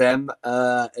told them,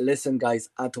 listen, guys,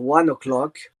 at 1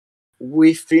 o'clock,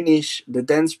 we finish the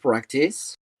dance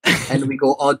practice and we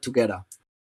go out together.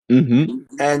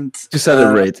 And To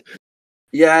celebrate.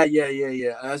 yeah.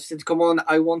 I said, come on,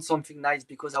 I want something nice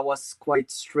because I was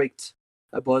quite strict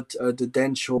about the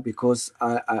dance show because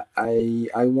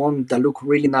I want that look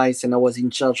really nice and I was in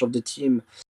charge of the team.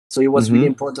 So it was really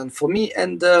important for me.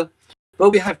 And but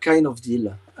we have kind of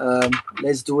deal.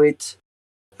 Let's do it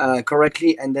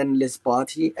correctly and then let's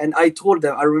party. And I told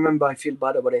them, I remember, I feel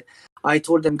bad about it. I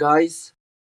told them, guys,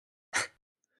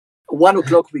 1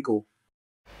 o'clock we go.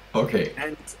 Okay.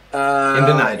 And In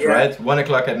the night, yeah, right? 1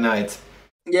 o'clock at night.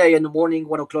 yeah, in the morning,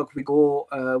 1 o'clock we go.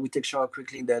 We take shower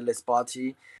quickly, and then let's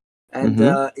party. And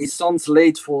it sounds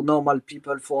late for normal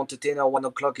people. For entertainer, 1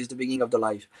 o'clock is the beginning of the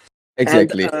life.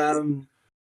 Exactly. And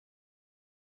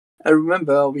I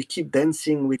remember we keep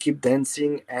dancing,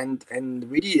 and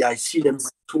really I see them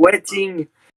sweating,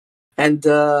 and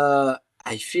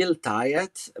I feel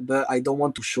tired, but I don't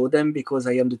want to show them because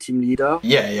I am the team leader.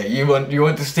 Yeah, yeah. You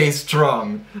want to stay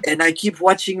strong. And I keep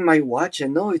watching my watch,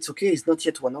 and no, it's okay. It's not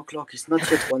yet 1 o'clock. It's not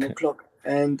yet 1 o'clock.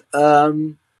 And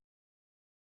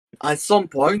at some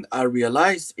point, I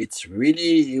realized it's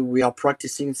really we are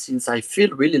practicing since I feel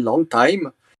really long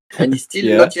time, and it's still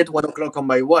Yeah. not yet 1 o'clock on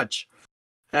my watch.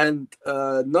 And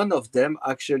none of them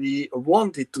actually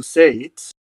wanted to say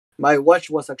it. My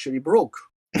watch was actually broke.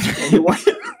 And you want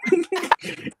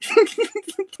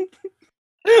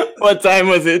What time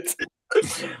was it?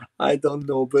 I don't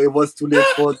know, but it was too late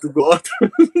for to go out.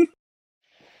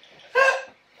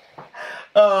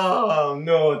 Oh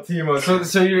no, Timo.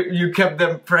 So you kept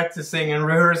them practicing and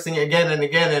rehearsing again and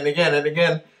again and again and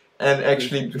again, and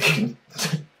actually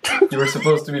you were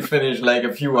supposed to be finished like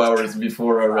a few hours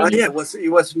before already. Yeah, it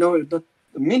was no, not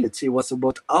minutes. It was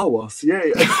about hours. Yeah.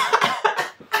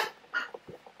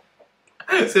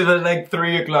 So it was like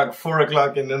 3 o'clock, 4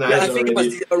 o'clock in the night Yeah, I think already. it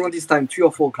was around this time, 3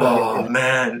 or 4 o'clock. Oh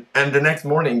man! And the next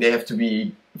morning they have to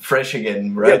be fresh again,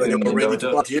 Yeah, right? but they in were the ready to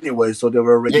hotel. party anyway, so they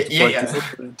were ready Yeah, to yeah, practice yeah.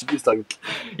 for the interviews. Like,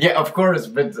 Yeah, of course,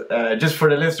 but just for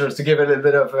the listeners to give a little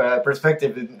bit of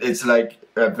perspective, it's like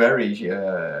a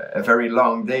very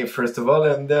long day, first of all,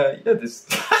 and yeah, this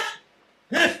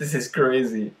this is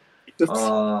crazy.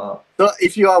 so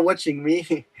if you are watching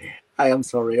me, I am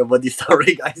sorry about this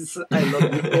story, guys. I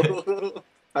love you.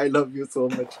 I love you so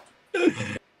much.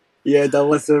 Yeah, that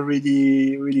was a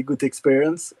really, really good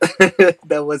experience.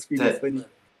 That was really that funny.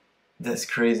 that's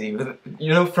crazy. But,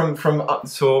 you know, from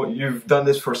so you've done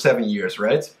this for 7 years,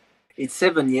 right? It's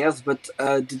 7 years, but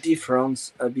the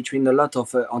difference between a lot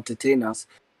of entertainers,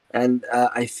 and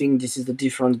I think this is the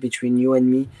difference between you and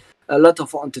me. A lot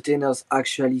of entertainers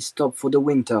actually stop for the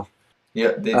winter.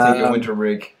 Yeah, they take a winter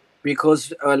break.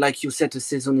 Because, like you said, the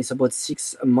season is about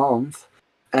 6 months,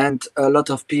 and a lot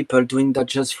of people doing that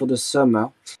just for the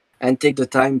summer, and take the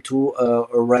time to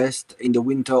rest in the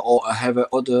winter or have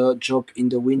another job in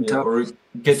the winter. Yeah, or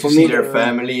get to For see me, their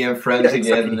family and friends yeah,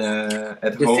 again exactly.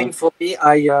 at The thing home. for me,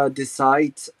 I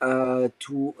decide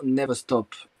to never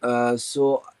stop.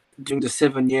 So during the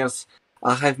 7 years,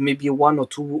 I have maybe one or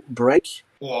two break,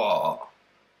 Wow,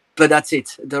 but that's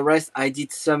it. The rest I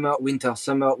did summer, winter,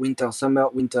 summer, winter, summer,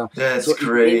 winter. that's So it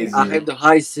means I crazy. have the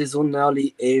high season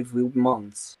nearly every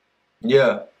month.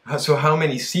 Yeah. So how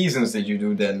many seasons did you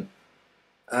do then?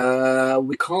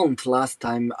 We count last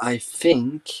time, I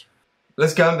think.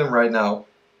 Let's count them right now.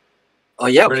 Oh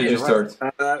yeah, Where okay, did you right.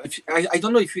 start? I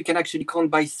don't know if we can actually count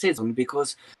by season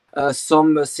because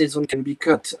some season can be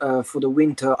cut. For the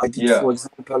winter, I did, Yeah. for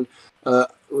example,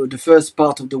 the first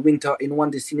part of the winter in one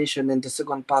destination and the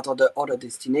second part of the other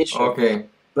destination. Okay.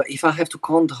 But if I have to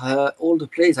count all the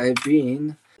places I have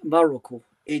been, Morocco,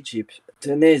 Egypt,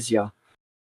 Tunisia,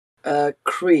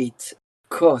 Crete,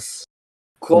 Kos,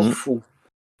 Corfu,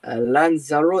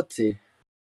 Lanzarote.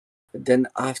 Then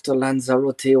after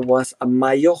Lanzarote was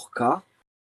Mallorca.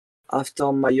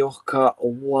 After Mallorca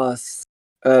was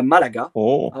Malaga.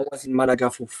 Oh. I was in Malaga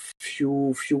for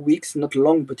few weeks, not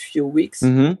long, but few weeks.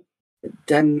 Mm-hmm.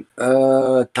 Then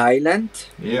Thailand.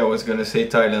 Yeah, I was gonna say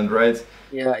Thailand, right?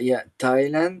 Yeah,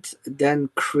 Thailand. Then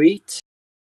Crete.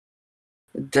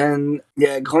 Then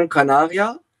Gran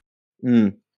Canaria.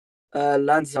 Mm.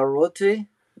 Lanzarote.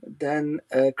 Then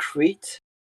Crete.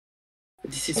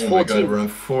 This is Oh my God, 14. we're in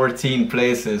 14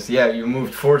 places. Yeah, you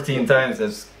moved 14 times.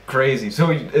 That's crazy.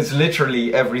 So it's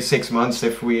literally every 6 months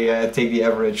if we take the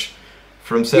average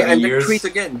from 7 years. Then Crete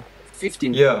again.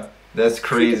 15. Yeah, that's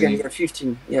crazy. Crete again,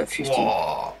 15. Yeah, 15.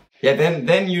 Wow. Yeah,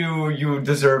 then you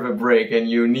deserve a break and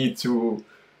you need to.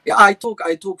 Yeah, I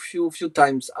took few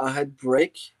times. I had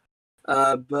break,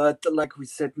 but like we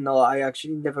said, no, I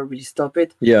actually never really stopped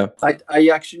it. Yeah. I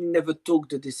actually never took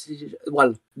the decision.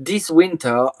 Well, this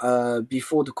winter,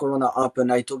 before the corona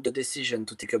happened, I took the decision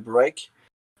to take a break.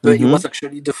 But it was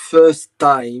actually the first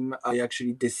time I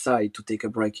actually decide to take a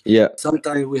break. Yeah.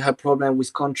 Sometimes we have problem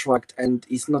with contract, and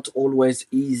it's not always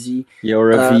easy. Yeah,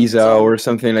 or a visa or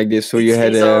something like this. So you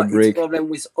had a break. It's problem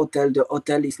with hotel. The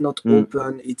hotel is not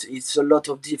open. It's a lot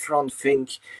of different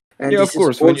things. And yeah, of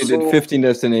course. When you did 15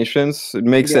 destinations, it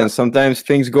makes sense. Sometimes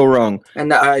things go wrong.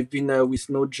 And I've been with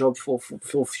no job for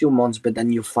a few months, but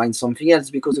then you find something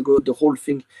else because the whole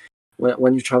thing.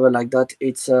 When you travel like that,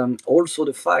 it's also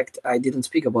the fact I didn't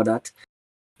speak about that,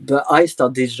 but I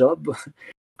started this job.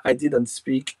 I didn't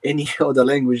speak any other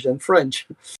language than French.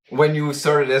 When you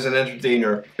started as an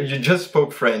entertainer, you just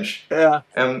spoke French. Yeah.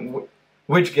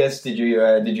 Which guests did you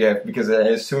have? Because I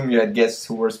assume you had guests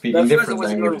who were speaking different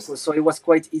languages. Morocco, so it was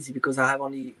quite easy because I have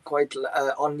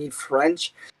only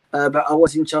French. But I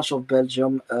was in charge of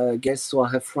Belgium guests, so I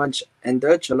have French and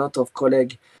Dutch. A lot of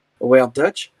colleagues were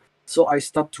Dutch. So I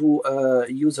start to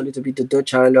use a little bit the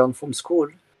Dutch I learned from school.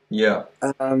 Yeah.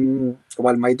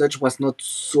 Well, my Dutch was not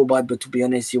so bad, but to be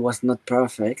honest, it was not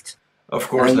perfect. Of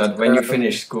course not. When you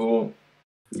finish school.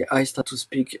 Yeah, I start to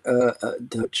speak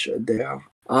Dutch there.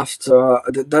 After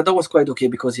that was quite okay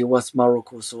because it was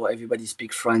Morocco, so everybody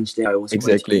speak French there. It was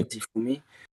exactly quite easy for me.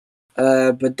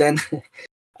 But then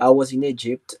I was in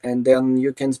Egypt, and then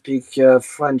you can speak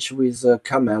French with a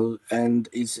camel, and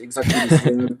it's exactly the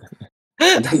same.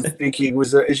 than speaking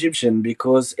with the Egyptian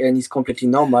and it's completely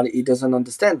normal. He doesn't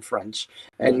understand French.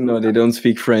 And no, they don't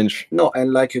speak French. No,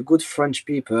 and like a good French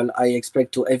people, I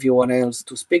expect to everyone else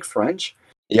to speak French.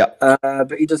 Yeah.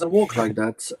 But it doesn't work like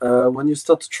that. When you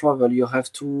start to travel, you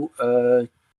have to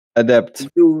adapt.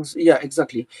 Yeah,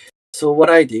 exactly. So what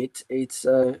I did, it's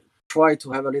try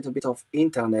to have a little bit of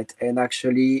internet and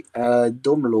actually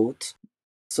download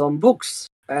some books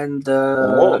and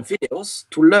videos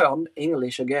to learn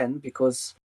English again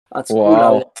because At school, I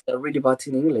Wow. was really bad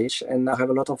in English, and I have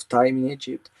a lot of time in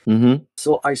Egypt. Mm-hmm.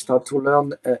 So I start to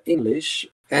learn English,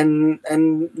 and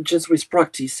just with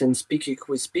practice and speaking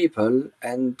with people,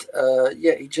 and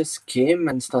yeah, it just came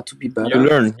and start to be You better.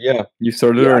 learn, yeah. You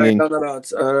start Yeah, I learning. learned a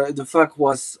lot. The fact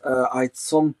was, at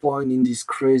some point in this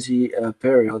crazy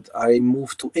period, I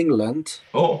moved to England.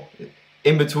 Oh,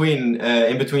 in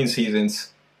between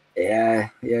seasons. Yeah,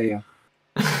 yeah, yeah.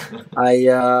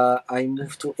 I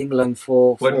moved to England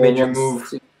What for made you around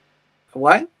move?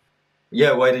 Why?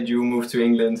 Yeah, why did you move to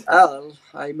England? Well,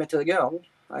 I met a girl.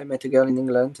 I met a girl in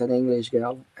England, an English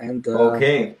girl, and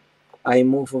Okay. I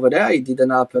moved over there. It didn't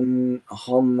happen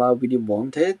how I really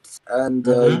wanted, and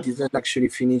it Mm-hmm. didn't actually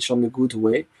finish on a good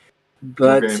way.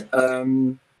 But Okay.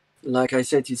 like I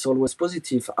said, it's always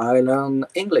positive. I learn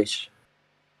English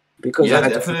because I Yeah,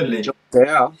 had to find a definitely. job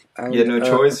there, You had and no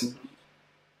choice.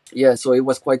 yeah, so it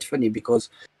was quite funny because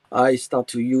I start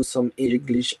to use some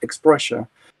English expression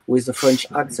with a French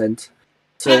accent.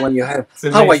 So when you have, So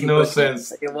it how are makes you, no buddy?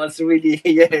 sense. It was really,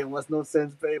 yeah, it was no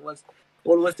sense, but it was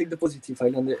always take the positive. I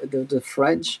learned the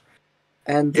French,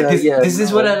 and Yeah, yeah, this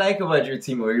is what I now, like about you,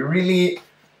 Timo.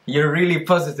 You're really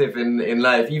positive in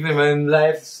life. Even when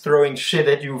life's throwing shit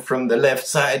at you from the left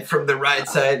side, from the right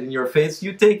side in your face,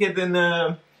 you take it in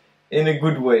a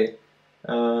good way.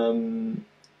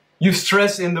 You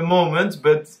stress in the moment,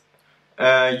 but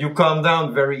you calm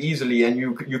down very easily, and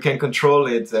you can control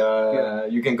it. yeah.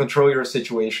 You can control your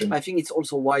situation. I think it's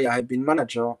also why I have been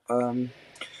manager,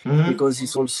 Mm-hmm. because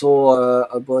it's also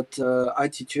about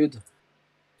attitude.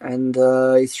 And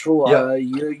it's true. Yeah.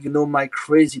 You know my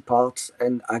crazy parts,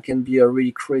 and I can be a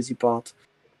really crazy part.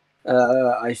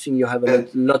 I think you have a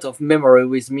That, lot of memory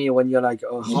with me when you're like,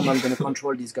 oh, how am I going to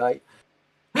control this guy?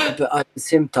 But at the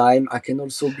same time, I can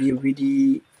also be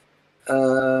really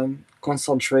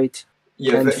concentrate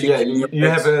yeah, and yeah. think in your You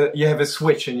head. have a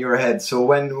switch in your head. So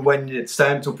when it's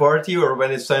time to party or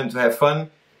when it's time to have fun,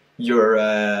 you're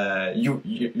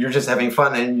just having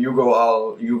fun and you go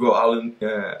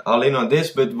all in on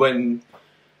this. But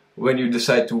when you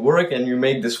decide to work and you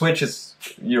make the switch,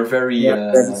 you're very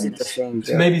Yeah, this is the thing.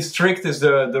 Yeah. maybe strict is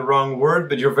the wrong word,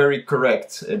 but you're very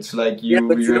correct. It's like Yeah,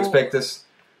 but you expect this.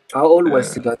 I always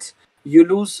say that you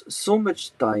lose so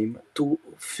much time to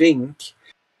think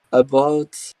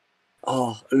about,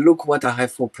 oh, look what I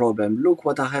have for problem. Look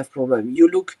what I have problem.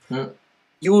 Mm.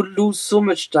 You lose so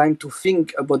much time to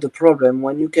think about the problem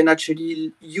when you can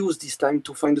actually use this time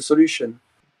to find a solution.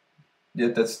 Yeah,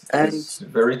 And that's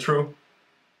very true.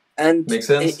 and Makes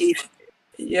sense. if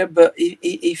yeah, but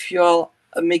if you are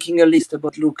making a list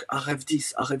about, look, I have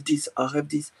this, I have this, I have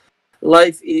this,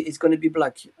 life is going to be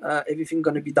black. Everything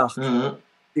going to be dark, Mm-hmm.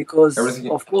 because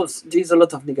Everything. of course there's a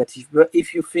lot of negative. But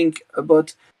if you think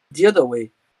about the other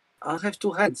way, I have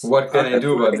two hands, What I can I have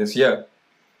do two about legs, this? Yeah.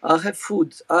 I have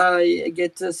food, I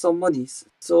get some monies,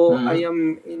 so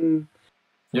Mm-hmm.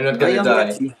 You're not I gonna am die.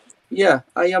 lucky. Yeah,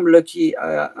 I am lucky.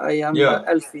 I am Yeah.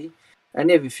 healthy and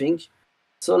everything.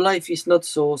 So life is not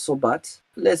so bad.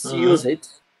 Let's use Mm-hmm. it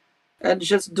and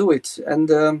just do it. And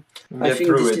I Get think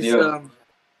through this it. is Yeah.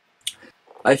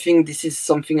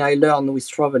 something I learned with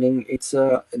traveling. It's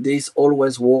there's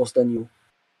always worse than you.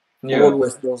 Yeah.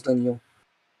 Always worse than you.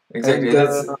 Exactly, And and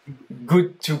it's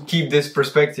good to keep this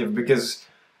perspective because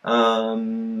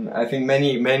I think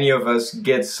many of us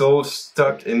get so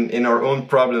stuck in our own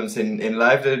problems in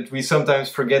life that we sometimes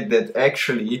forget that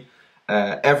actually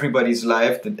everybody's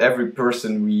life, that every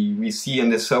person we see in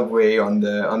the subway, on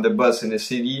the bus in the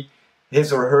city,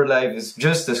 his or her life is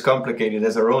just as complicated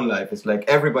as our own life. It's like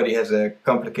everybody has a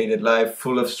complicated life,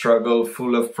 full of struggle,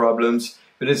 full of problems.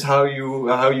 But it's how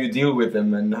you deal with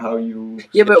them and how you.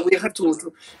 yeah, but we have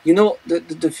you know,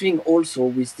 the thing also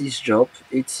with this job,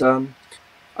 it's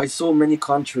I saw many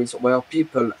countries where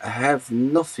people have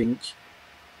nothing,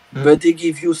 but they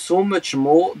give you so much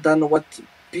more than what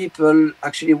people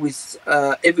actually with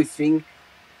everything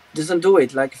doesn't do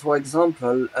it. Like for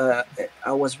example,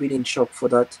 I was really in shock for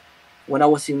that when I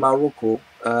was in Morocco.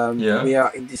 Yeah. We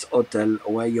are in this hotel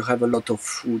where you have a lot of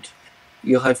food.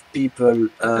 You have people.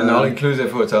 An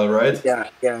all-inclusive hotel, right?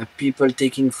 Yeah. People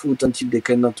taking food until they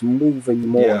cannot move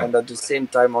anymore, Yeah. and at the same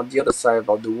time, on the other side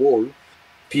of the wall,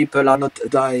 people are not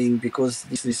dying because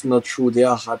this is not true. They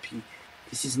are happy.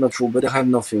 This is not true, but they have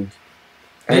nothing,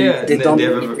 and Yeah, they and don't. they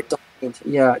have Need, they don't need,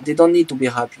 yeah, they don't need to be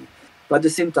happy. But at the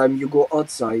same time, you go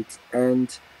outside, and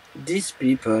these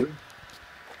people,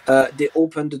 they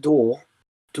open the door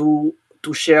to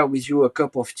share with you a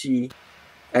cup of tea,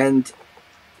 and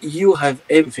you have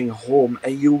everything home,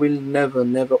 and you will never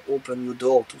open your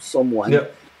door to someone Yeah.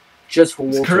 just for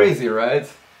It's water. crazy, right?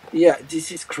 Yeah,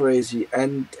 this is crazy,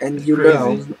 and It's you crazy.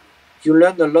 learn you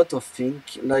learn a lot of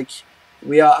things. Like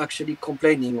we are actually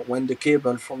complaining when the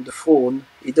cable from the phone,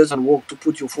 it doesn't work to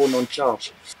put your phone on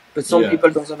charge, but some Yeah. people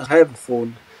doesn't have a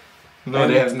phone, No,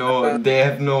 and they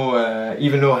have no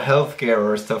even no healthcare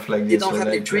or stuff like they this, don't or have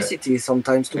like electricity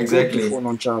sometimes to put the exactly. phone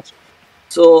on charge.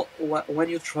 So when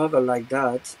you travel like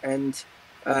that, and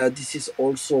this is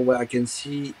also where I can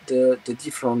see the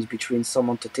difference between some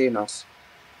entertainers.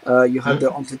 You have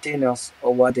the entertainers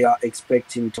or what they are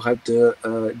expecting to have the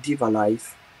diva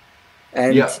life,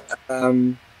 and Yeah, I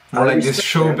more like this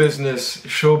respect them.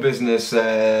 show business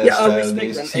Yeah, I style. They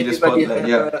respect them. see the Everybody spotlight. have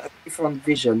Yeah, a different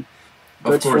vision,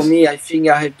 of but for course. me, I think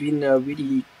I have been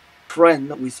really friend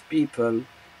with people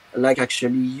like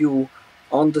actually you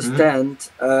understand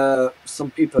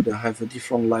some people that have a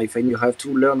different life, and you have to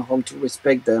learn how to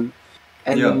respect them.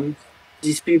 And Yeah,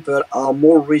 these people are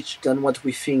more rich than what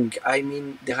we think. I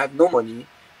mean, they have no money,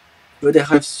 but they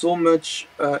have so much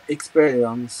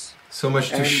experience so much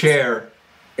to and share.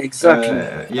 exactly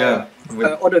Yeah,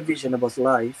 with other vision about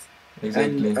life.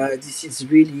 And exactly. this is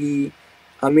really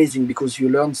amazing because you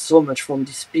learn so much from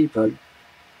these people.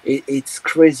 It's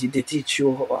crazy. They teach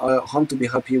you how to be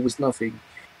happy with nothing.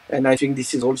 And I think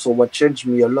this is also what changed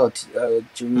me a lot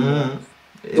during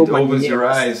so It many opens your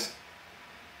years. eyes,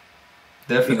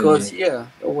 definitely. Because yeah,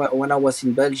 when I was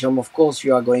in Belgium, of course,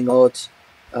 you are going out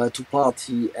to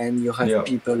party, and you have Yeah.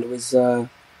 people with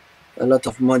a lot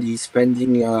of money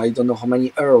spending. I don't know how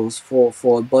many euros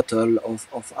for a bottle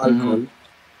of alcohol.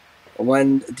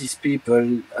 When these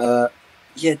people,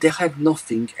 yeah, they have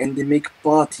nothing, and they make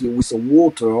party with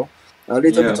water, a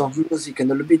little bit Yeah. of music,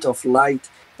 and a little bit of light,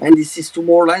 and this is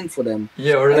tomorrowland for them.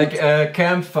 Yeah, or And like a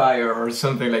campfire or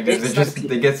something like this. exactly,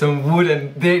 They get some wood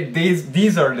and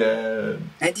these are the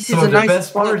and this is some the of the nicest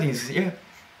best part. parties. Yeah,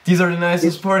 these are the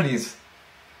nicest parties.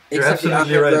 You're Exactly, I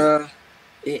absolutely have right.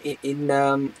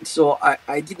 so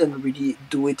I didn't really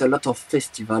do it a lot of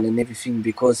festival and everything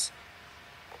because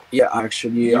yeah,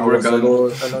 actually You I were was gone.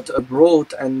 a lot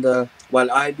abroad, and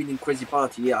well, I've been in crazy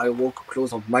party. I walk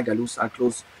close of Magaluf, I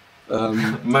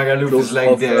Magaluf is close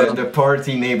like of the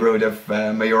party neighborhood of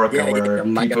Mallorca, yeah, where people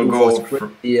Magaluf was go for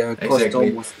crazy. Custom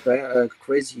exactly. was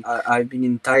crazy. I've been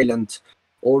in Thailand.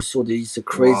 Also, there is a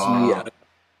crazy Wow.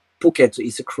 Phuket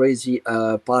is a crazy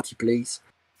party place.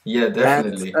 Yeah, And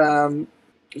definitely.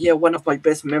 yeah, one of my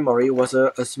best memory was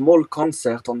a small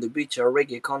concert on the beach, a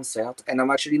reggae concert. And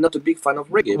I'm actually not a big fan of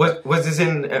reggae, but Was this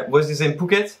in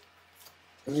Phuket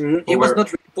it or was where?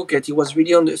 not really Phuket. It was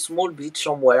really on a small beach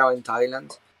somewhere in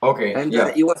Thailand. Okay, And yeah.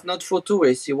 it was not for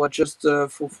tourists. It was just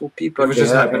for It people was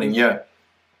just there. happening. And Yeah.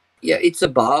 yeah, it's a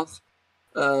bar.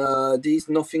 There is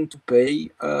nothing to pay.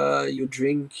 You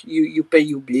drink, you pay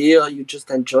your beer, you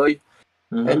just enjoy.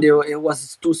 And it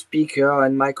was two speaker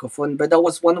and microphone. But I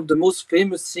was one of the most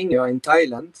famous singer in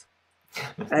Thailand,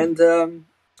 and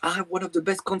I have one of the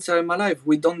best concerts in my life.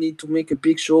 We don't need to make a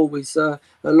big show with a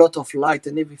lot of light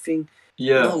and everything.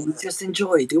 Yeah. No, we just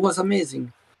enjoyed. It was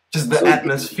amazing. Just the So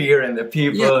atmosphere and the yeah,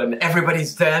 people and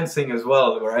everybody's dancing as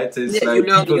well, right? It's yeah, like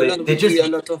people you learn they really just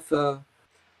a lot of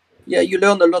yeah, you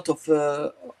learn a lot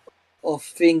of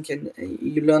things, and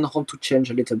you learn how to change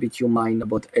a little bit your mind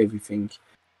about everything.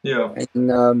 yeah.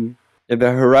 And Yeah,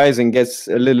 the horizon gets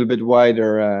a little bit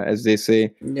wider, as they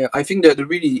say. yeah, I think that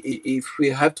really, if we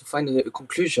have to find a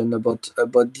conclusion about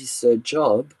this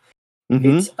job,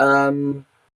 it's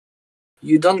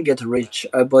you don't get rich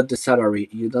about the salary.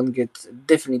 You don't get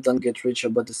definitely don't get rich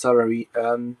about the salary.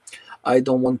 I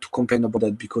don't want to complain about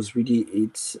that because really,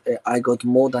 it's I got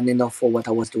more than enough for what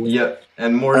I was doing. Yeah,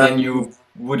 and more than Um, you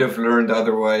would have learned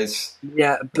otherwise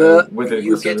yeah, but with a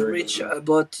you good get salary. rich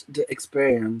about the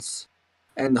experience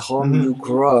and how you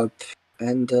grow up,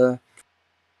 and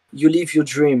you live your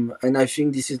dream. And I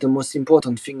think this is the most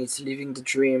important thing. It's living the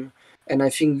dream. And I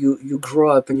think you grow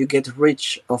up and you get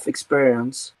rich of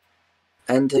experience,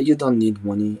 and you don't need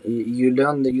money. You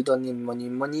learn that you don't need money.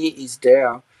 Money is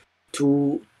there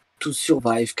to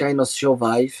survive, kind of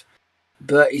survive,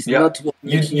 but it's Yeah, not what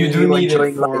you making do you need it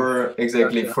enjoying life. for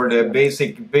exactly Exactly. for the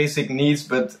basic needs,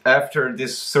 but after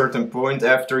this certain point,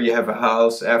 after you have a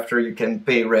house, after you can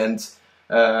pay rent,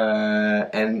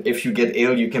 and if you get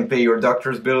ill, you can pay your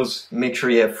doctor's bills. Make sure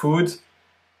you have food.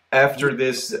 After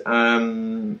this,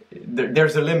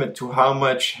 there's a limit to how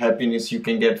much happiness you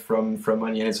can get from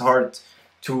money, and it's hard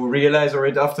to realize, or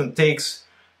it often takes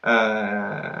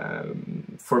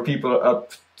for people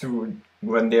up to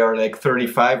when they are like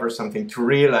 35 or something to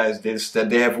realize this, that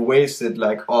they have wasted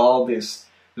like all this,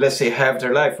 let's say half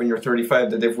their life when you're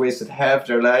 35, that they've wasted half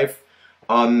their life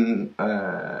on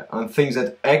things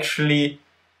that actually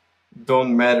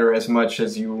don't matter as much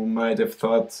as you might have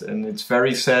thought. And it's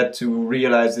very sad to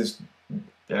realize this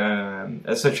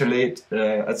at such a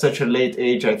late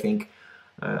age, I think.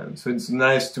 So it's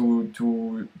nice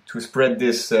to spread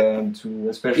this to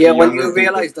especially Yeah, when younger you people.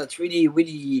 realize that really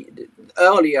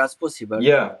early as possible,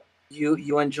 Yeah,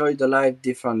 you enjoy the life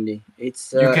differently. you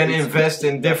can It's invest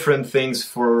in different things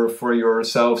for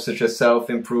yourself, such as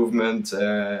self-improvement,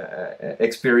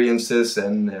 experiences,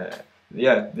 and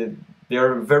yeah, they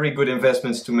are very good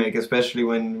investments to make, especially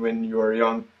when you are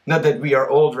young. Not that we are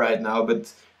old right now,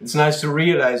 but it's nice to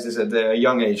realize this at a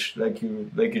young age, like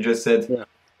you just said. yeah.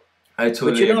 I But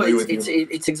you totally know, agree with you.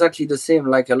 it's exactly the same.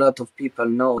 Like a lot of people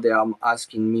know, they are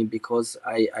asking me because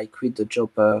I quit the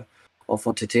job of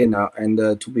entertainer, and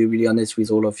to be really honest with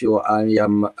all of you, I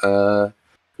am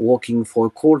working for a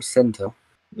call center.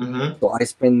 Mm-hmm. So I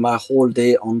spend my whole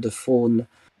day on the phone,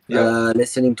 Yeah.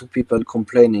 listening to people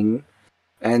complaining,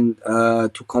 and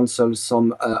to cancel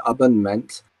some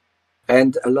abandonment.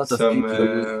 And a lot of Some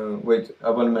people, wait,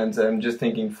 abonnement. I'm just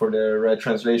thinking for the right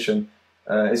translation.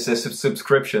 It's a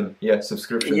subscription. Yeah,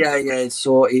 subscription. yeah.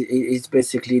 So it's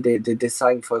basically they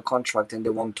sign for a contract and they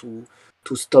want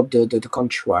to stop the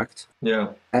contract. Yeah.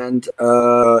 And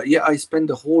yeah, I spend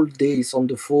the whole days on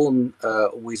the phone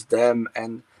with them,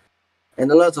 and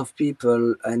a lot of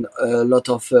people and a lot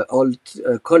of old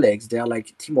colleagues. They are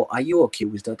like, Timo, are you okay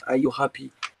with that? Are you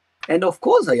happy? And of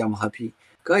course, I am happy,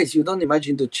 guys. You don't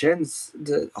imagine the chance,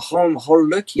 how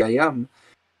lucky I am.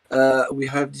 We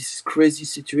have this crazy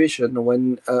situation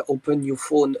when open your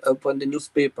phone, open the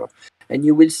newspaper, and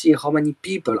you will see how many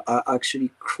people are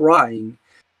actually crying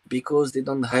because they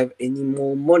don't have any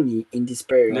more money in this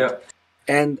period. Yeah.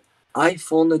 And I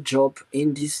found a job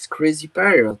in this crazy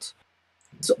period,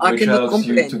 so I Which cannot helps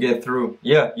you complain. to get through.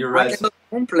 Yeah, you're I right. cannot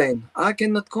complain. I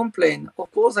cannot complain.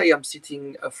 Of course, I am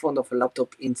sitting in front of a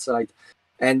laptop inside,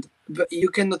 but you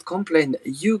cannot complain.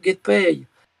 You get paid.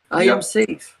 I Yeah. am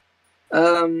safe.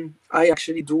 I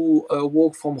actually do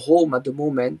work from home at the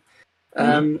moment.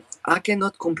 I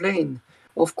cannot complain.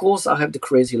 Of course, I have the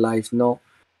crazy life now,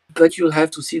 but you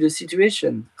have to see the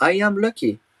situation. I am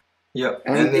lucky. Yeah,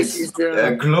 And and this it's is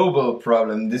a the global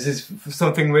problem. This is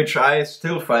something which I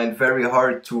still find very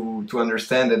hard to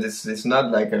understand. That it's not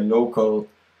like a local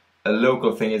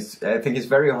thing. I think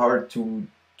it's very hard to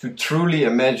truly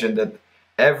imagine that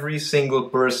every single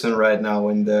person right now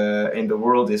in the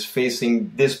world is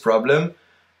facing this problem,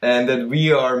 and that we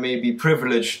are maybe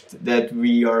privileged that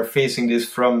we are facing this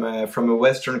from a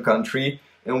Western country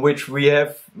in which we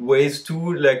have ways to,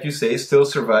 like you say, still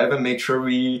survive and make sure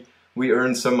we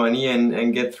earn some money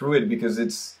and get through it, because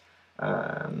it's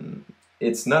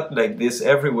not like this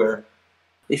everywhere.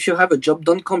 if you have a job,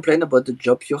 don't complain about the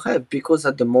job you have, because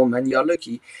at the moment you are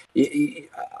lucky.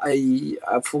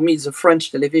 For me, it's a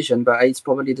French television, but it's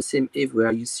probably the same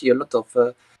everywhere. You see a lot of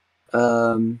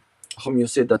how you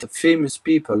say that, famous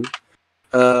people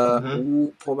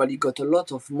who probably got a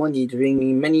lot of money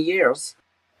during many years,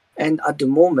 and at the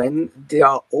moment they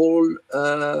are all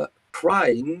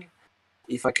crying,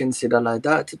 if I can say that like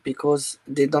that, because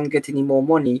they don't get any more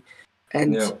money,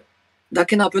 and Yeah. that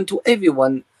can happen to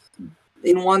everyone.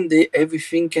 In one day,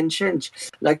 everything can change.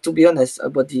 Like, to be honest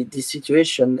about the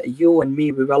situation, you and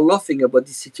me, we were laughing about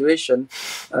this situation.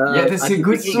 Yeah, that's at a the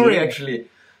good story beginning. actually.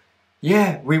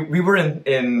 Yeah, we were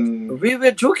in We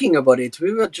were joking about it.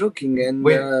 We were joking, and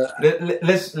wait,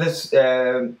 let's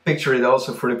picture it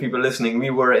also for the people listening. We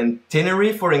were in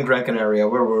Tenerife or in Gran Canaria.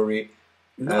 Where were we?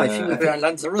 no, I think we were in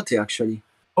Lanzarote actually.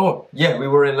 Oh yeah, we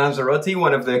were in Lanzarote,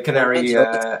 one of the Canary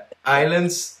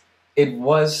islands. It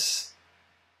was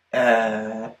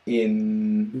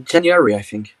in January, I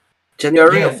think.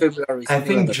 January Yeah, or February. I something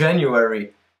think like that. January.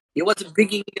 It was the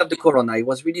beginning of the corona. It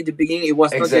was really the beginning. It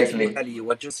was not yet Exactly. in Italy. It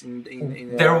was just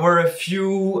in There were a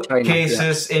few China,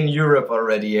 cases in Europe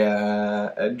already.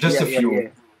 Just a few. Yeah.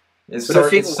 It So the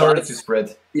thing started was, to spread.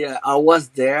 yeah, I was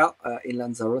there in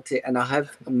Lanzarote, and I have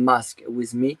a mask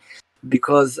with me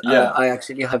because Yeah. I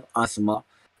actually have asthma.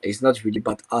 It's not really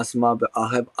bad asthma, but I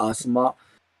have asthma,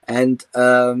 and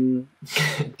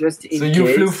just in So you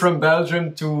case. flew from Belgium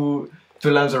to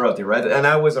Lanzarote, right? And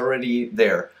I was already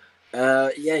there.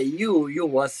 Yeah, you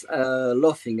was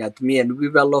laughing at me, and we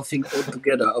were laughing all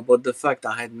together about the fact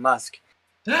I had mask,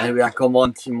 and we are, come on,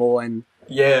 Timo, and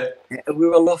Yeah. we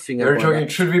were laughing We were about joking,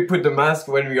 that. should we put the mask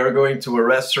when we are going to a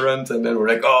restaurant? And then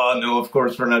we're like, oh no, of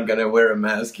course we're not gonna wear a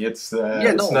mask. It's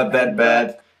not that bad.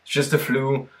 It's just a flu.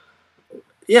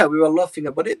 Yeah, we were laughing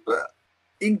about it, but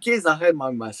in case I had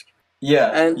my mask. Yeah,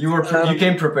 And you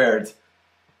came prepared.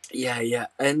 Yeah,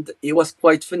 and it was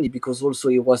quite funny because also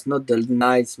it was not the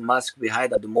nice mask we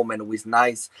had at the moment with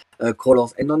nice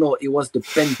colors. And no, it was the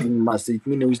painting mask. It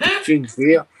means with the thing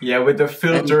here. Yeah, with the And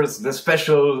filters, the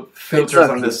special filters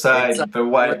on the exactly, side, the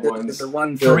white the ones.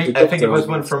 one the Three, I think it doctor was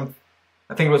one used. from,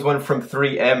 I think it was one from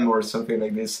 3M or something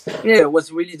like this. Yeah, it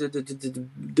was really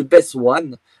the best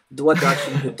one, the one that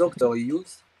actually the doctor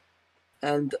used.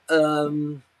 And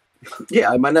yeah,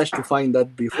 I managed to find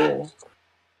that before,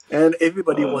 and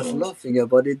everybody was laughing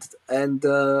about it. And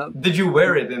Did you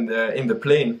wear it in the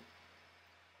plane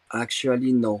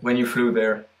actually, no, when you flew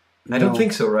there? I don't no,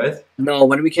 think so, right? no.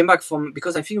 When we came back from,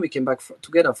 because I think we came back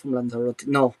together from Lanzarote.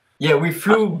 No, Yeah, we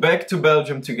flew back to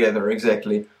Belgium together,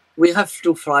 exactly. we have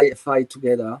to fly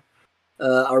together.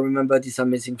 I remember this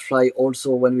amazing flight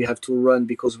also when we have to run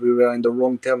because we were in the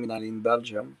wrong terminal in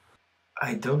Belgium.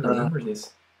 I don't remember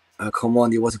this. Come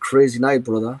on, it was a crazy night,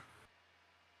 brother.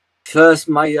 First,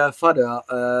 my father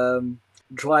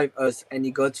drive us, and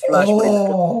he got flashed by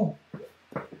the. Oh,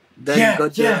 Then yeah, he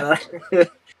got yeah. the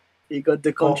he got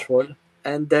the control,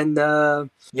 and then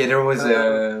Yeah, there was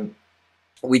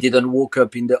we didn't woke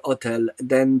up in the hotel.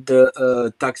 Then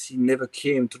the taxi never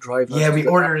came to drive us. yeah, to we the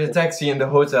ordered a airport. taxi in the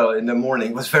hotel in the morning.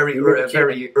 It was He never came.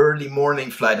 very early morning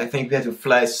flight. I think we had to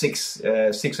fly 6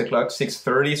 o'clock,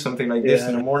 6:30, something like this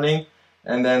in the Yeah, morning.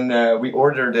 And then we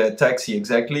ordered a taxi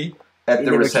exactly at he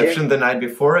the never reception came. the night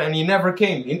before, and he never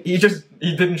came. He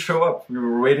didn't show up. We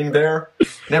were waiting there,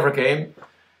 never came.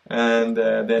 And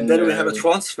then Then we have a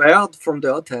transfer from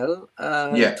the hotel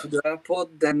yeah. to the airport.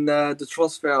 Then the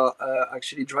transfer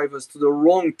actually drive us to the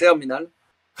wrong terminal.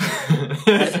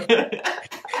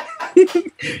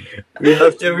 We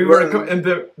have to Yeah, we were run. in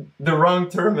the wrong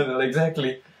terminal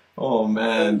exactly. Oh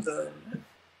man. And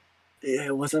yeah,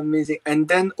 it was amazing. And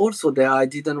then also there, I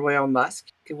didn't wear a mask.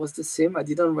 It was the same. I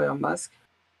didn't wear a mask.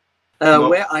 No,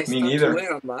 Where I me started to neither.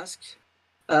 wear a mask,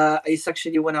 it's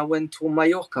actually when I went to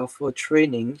Mallorca for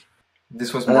training.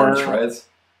 This was March, right?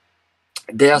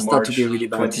 They start to be March really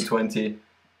bad. 2020.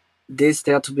 They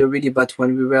start to be really bad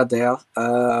when we were there.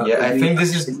 Yeah, I we think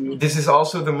actually... this is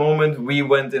also the moment we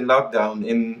went in lockdown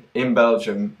in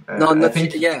Belgium. No, I not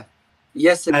think yeah.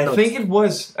 Yes and I not. think it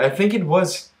was. I think it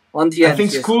was. On the I end,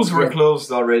 think yes, schools on the were end.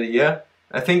 closed already. Yeah,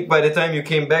 I think by the time you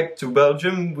came back to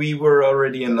Belgium, we were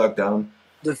already in lockdown.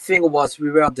 The thing was, we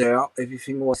were there.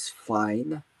 Everything was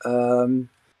fine.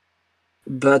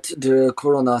 But the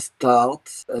corona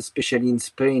starts, especially in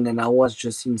Spain, and I was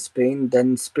just in Spain.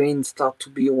 Then Spain started to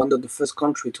be one of the first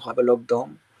countries to have a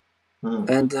lockdown.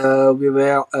 And we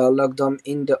were locked down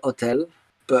in the hotel,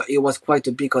 but it was quite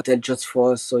a big hotel just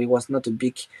for us, so it was not a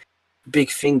big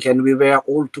thing, and we were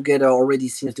all together already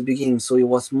since the beginning, so it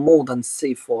was more than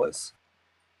safe for us.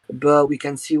 But we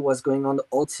can see what's going on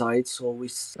outside, so we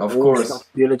Of all course. start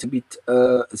to be a little bit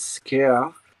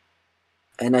scared,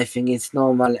 and I think it's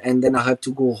normal. And then I had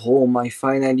to go home. I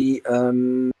finally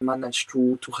managed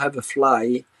to have a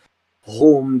fly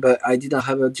home, but I didn't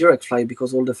have a direct flight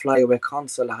because all the flights were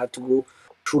cancelled. I had to go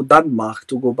through Denmark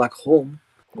to go back home.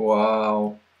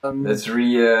 Wow, that's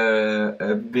really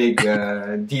a big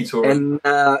detour. And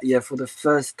yeah, for the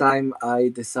first time, I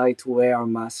decided to wear a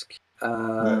mask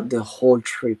the whole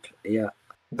trip. Yeah,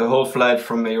 the whole flight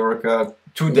from Mallorca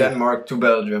to Denmark to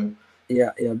Belgium.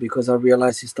 Yeah, because I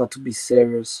realized it started to be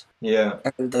serious. Yeah.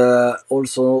 And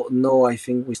also now I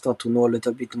think we start to know a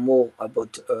little bit more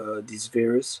about this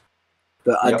virus.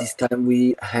 But at this time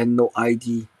we had no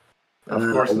idea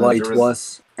what it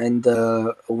was. And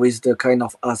with the kind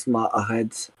of asthma I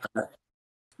had,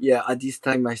 yeah, at this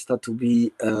time I start to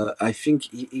be, I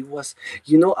think it was,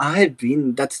 I have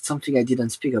been, that's something I didn't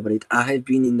speak about it. I have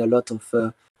been in a lot of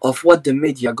what the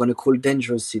media are going to call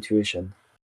dangerous situation.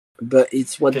 But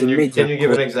it's what the media. Can you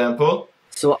give an example?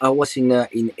 So I was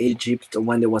in Egypt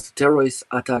when there was a terrorist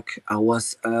attack. I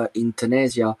was in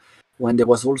Tunisia when there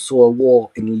was also a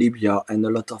war in Libya, and a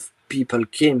lot of people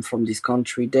came from this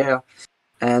country there.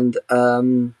 And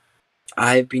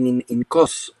I've been in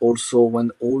Kos also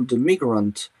when all the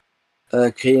migrants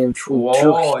came through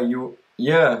Turkey.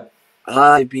 Yeah.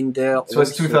 I've been there. So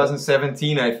it's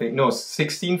 2017, I think. No,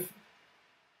 16.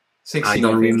 16. I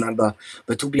don't remember.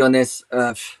 But to be honest,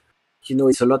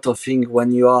 it's a lot of things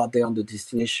when you are there on the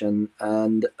destination,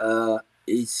 and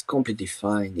it's completely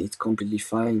fine. It's completely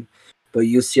fine. But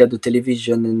you see at the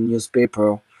television and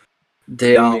newspaper,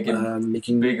 they are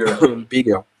making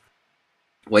bigger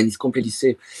when it's completely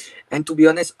safe. And to be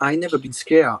honest, I never been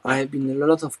scared. I have been in a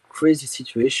lot of crazy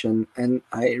situation, and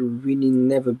I really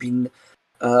never been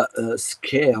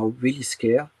scared, really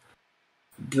scared.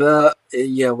 But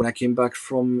yeah, when I came back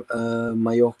from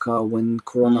Mallorca when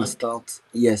Corona started,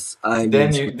 yes, I've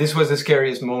been Then this was the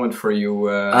scariest moment for you.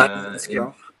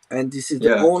 scared. And this is the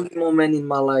Yeah. only moment in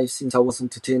my life since I was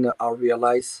entertainer I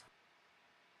realized,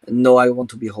 no, I want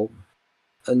to be home.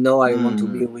 No, I want to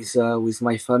be with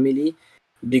my family,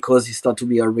 because it started to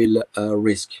be a real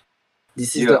risk.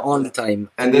 This is the only time.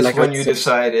 And that's like when I you said,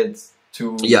 decided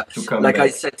to come like back. I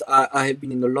said, I have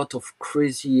been in a lot of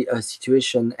crazy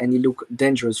situation, and it looked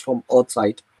dangerous from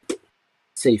outside,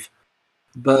 safe.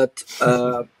 But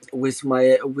with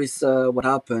what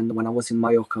happened when I was in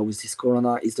Mallorca with this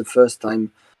Corona, is the first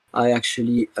time I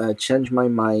actually changed my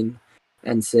mind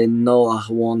and said, no, I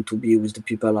want to be with the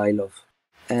people I love.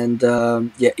 And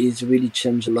yeah, it's really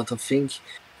changed a lot of things.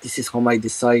 This is how I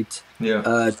decide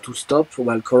to stop.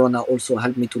 Well, Corona also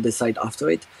helped me to decide after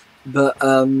it. But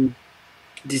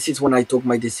this is when I took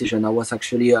my decision. I was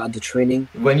actually at the training.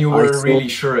 When you were really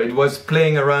sure, it was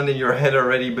playing around in your head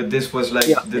already, but this was like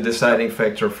the deciding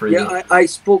factor for you. Yeah, I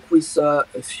spoke with a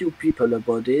few people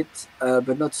about it,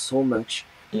 but not so much.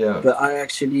 Yeah. But I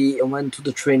actually went to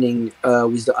the training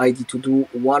with the idea to do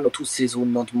 1 or 2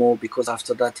 seasons, not more, because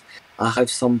after that I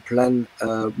have some plan,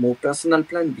 more personal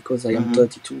plan, because I am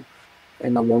 32.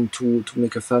 And I want to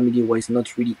make a family where it's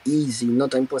not really easy,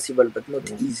 not impossible, but not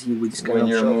easy with this kind of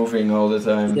job. When you're moving all the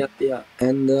time. Yeah.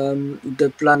 And the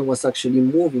plan was actually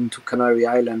moving to Canary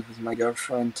Island with my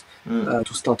girlfriend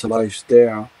to start a life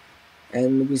there.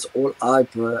 And with all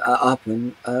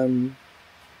happen,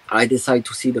 I decided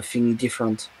to see the thing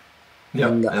different.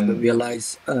 And I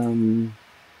realized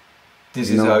this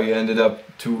is how you ended up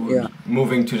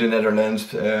moving to the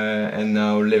Netherlands and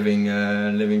now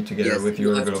living together with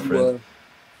your girlfriend.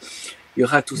 You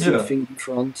have to see the thing in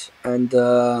front, and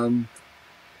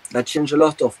that changed a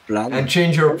lot of plans. And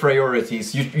change your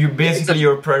priorities. You basically,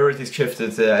 your priorities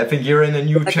shifted. I think you're in a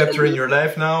new chapter in your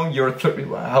life now. You're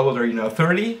how old are you now?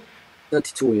 30?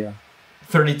 32, yeah.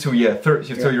 32, yeah.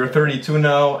 So you're 32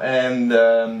 now,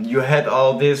 and you had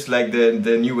all this, like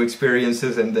the new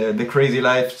experiences and the crazy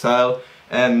lifestyle,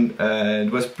 and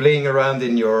it was playing around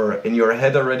in your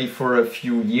head already for a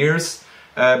few years,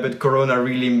 but Corona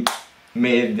really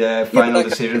made the final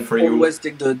decision for you. Always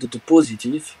take the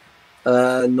positive.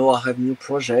 No, I have new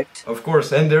project. Of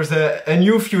course, and there's a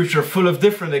new future full of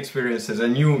different experiences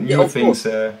and new things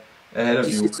ahead of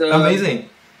you. Amazing.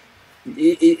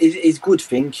 It's good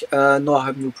thing. No, I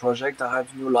have new project. I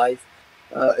have new life.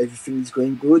 Everything is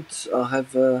going good. I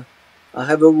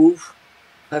have a roof.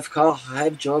 I have car. I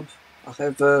have job. I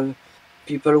have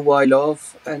people who I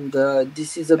love, and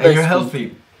this is the best. And you're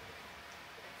healthy.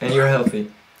 And you're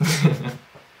healthy.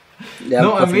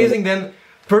 No, amazing then.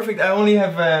 Perfect. I only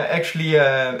have actually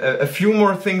a few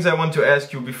more things I want to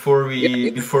ask you before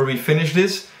we finish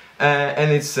this.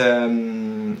 And it's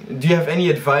do you have any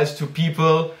advice to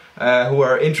people who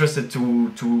are interested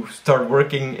to start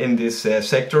working in this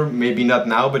sector? Maybe not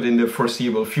now, but in the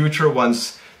foreseeable future,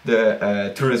 once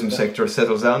the tourism sector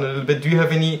settles down a little bit. Do you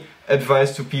have any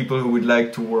advice to people who would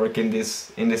like to work in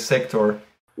this sector?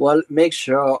 Well, make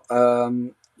sure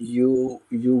you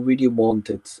really want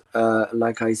it.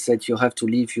 Like I said, you have to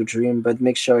live your dream, but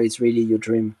make sure it's really your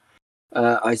dream.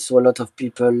 I saw a lot of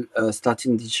people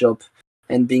starting this job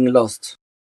and being lost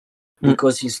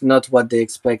because it's not what they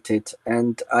expected.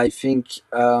 And I think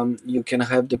you can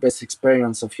have the best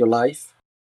experience of your life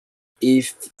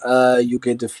if you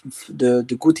get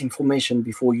the good information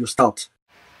before you start.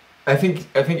 I think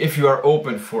if you are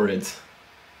open for it.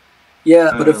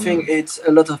 Yeah, but the thing is,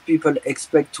 a lot of people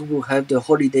expect to have the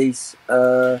holidays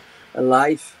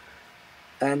life,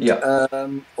 and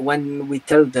when we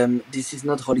tell them this is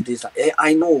not holidays,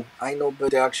 I know, but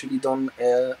they actually don't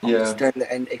understand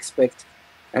and expect,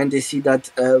 and they see that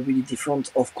really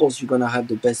different. Of course, you're gonna have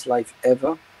the best life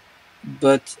ever,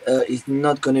 but it's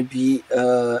not gonna be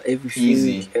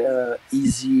everything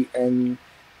easy and,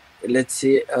 let's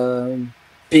say,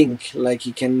 pink, like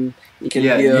you can be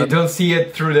you don't see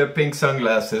it through the pink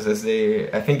sunglasses, as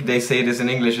I think they say this in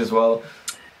English as well.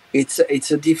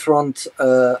 It's a different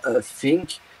thing.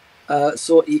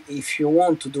 So if you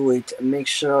want to do it, make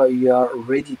sure you are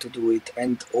ready to do it.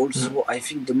 And also I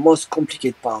think the most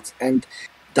complicated part, and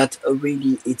that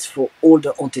really it's for all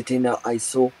the entertainer I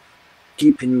saw,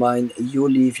 keep in mind you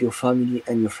leave your family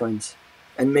and your friends,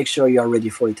 and make sure you are ready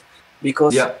for it,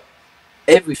 because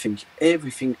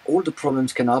everything, all the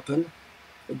problems can happen.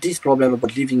 This problem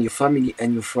about leaving your family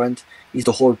and your friend is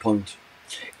the whole point.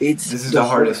 This is the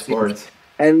hardest part,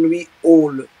 and we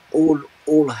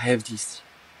all have this.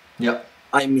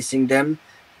 I'm missing them,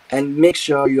 and make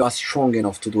sure you are strong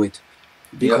enough to do it,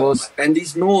 because and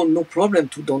there's no problem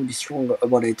to don't be strong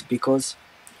about it, because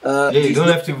Yeah, you don't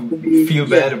have to feel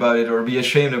bad about it or be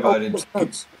ashamed about it. Of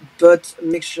course not. But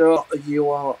make sure you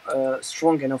are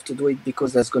strong enough to do it,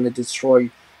 because that's going to destroy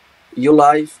your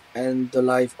life and the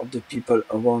life of the people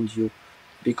around you.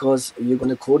 Because you're going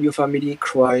to call your family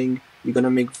crying, you're going to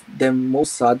make them more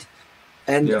sad.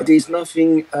 And Yeah. there's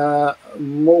nothing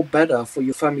more better for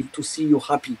your family to see you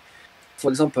happy. For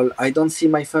example, I don't see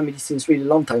my family since really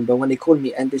long time, but when they call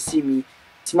me and they see me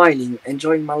smiling,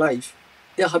 enjoying my life,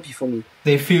 they're happy for me.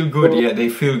 They feel good, So, yeah, they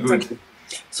feel good. exactly.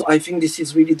 So I think this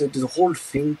is really the whole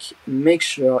thing. Make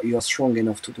sure you are strong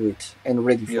enough to do it and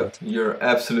ready for it. You're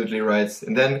absolutely right.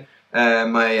 And then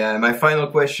my final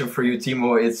question for you,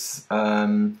 Timo, is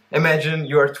imagine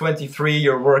you are 23,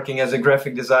 you're working as a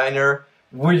graphic designer.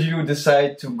 Would you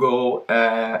decide to go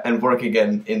and work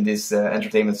again in this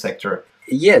entertainment sector?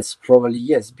 Yes, probably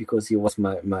yes, because it was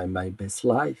my best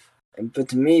life.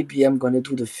 But maybe I'm gonna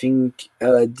do the thing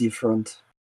different.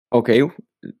 Okay,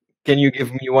 can you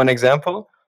give me one example?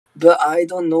 But I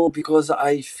don't know, because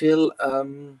I feel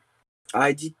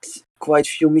I did quite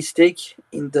few mistakes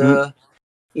in the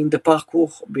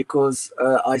parkour, because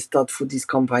I start for this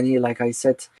company, like I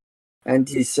said, and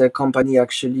this company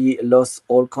actually lost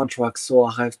all contracts, so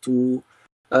I have to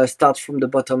start from the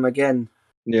bottom again.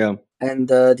 Yeah. And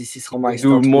this is how I do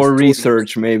start more with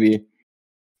research, maybe.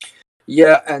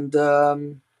 Yeah, and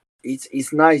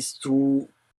it's nice to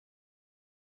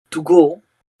go,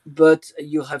 but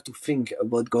you have to think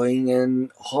about going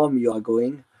and how you are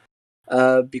going,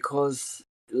 because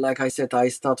like I said, I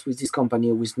start with this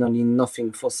company with nearly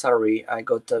nothing for salary. I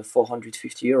got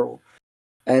 450 euro,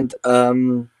 and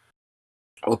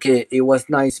okay, it was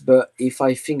nice, but if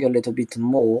I think a little bit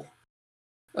more,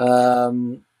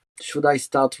 should I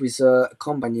start with a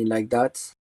company like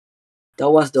that?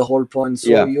 That was the whole point. So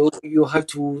Yeah. you have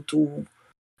to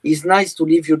it's nice to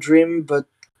live your dream, but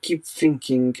keep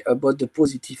thinking about the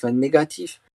positive and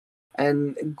negative,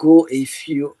 and go if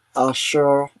you are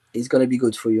sure it's gonna be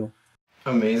good for you.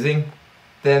 Amazing.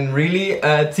 Then really,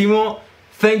 Timo,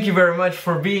 thank you very much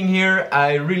for being here.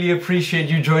 I really appreciate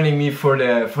you joining me for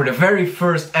the very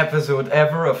first episode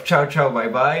ever of Ciao Ciao Bye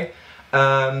Bye.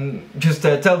 Just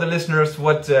tell the listeners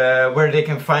where they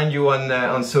can find you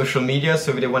on social media.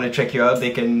 So if they want to check you out,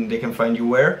 they can find you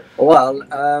where. Well,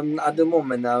 at the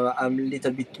moment I'm a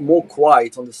little bit more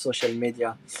quiet on the social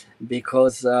media,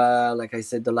 because like I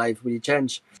said, the life really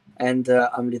changed, and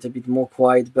I'm a little bit more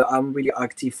quiet, but I'm really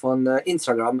active on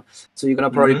Instagram. So you're gonna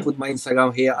probably put my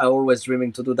Instagram here. I always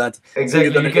dreaming to do that.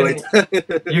 Exactly. So you're gonna do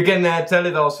it. You can tell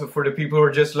it also for the people who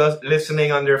are just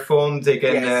listening on their phone. They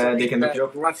can they can look you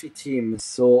up. Graphic team.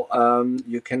 So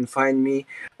you can find me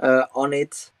on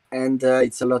it, and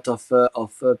it's a lot of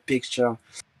picture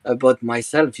about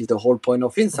myself. Is the whole point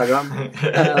of Instagram.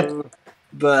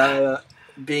 But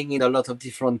being in a lot of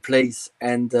different place,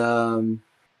 and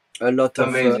a lot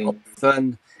of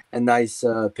fun and nice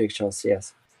pictures.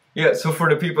 Yes. Yeah, so for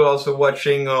the people also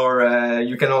watching, or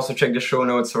you can also check the show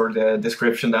notes or the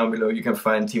description down below. You can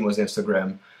find Timo's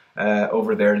Instagram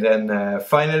over there. Then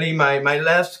finally, my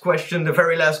last question, the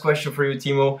very last question for you,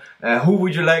 Timo. Who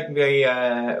would you like me?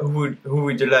 Who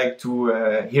would you like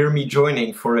to hear me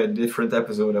joining for a different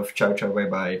episode of Ciao Ciao Bye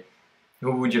Bye?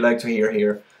 Who would you like to hear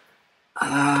here?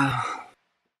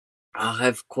 I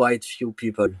have quite few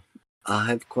people.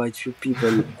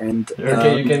 And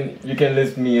okay, you can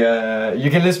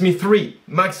list me three,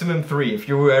 maximum three. If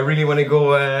you really want to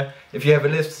go, if you have a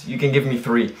list, you can give me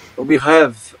three. We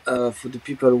have for the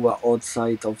people who are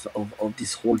outside of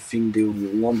this whole thing, they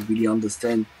won't really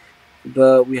understand.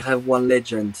 But we have one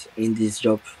legend in this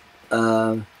job.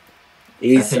 I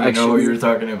think I know what you're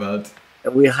talking about.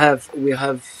 We have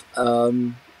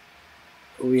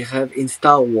in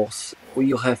Star Wars,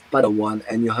 you have Padawan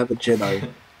and you have a Jedi.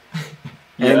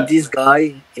 Yeah. And this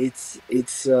guy, it's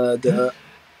the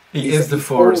he is the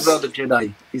Force. Over the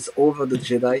Jedi. He's over the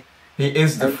Jedi. He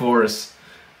is the Force.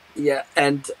 Yeah,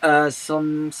 and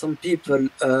some people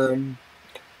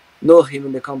know him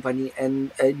in the company,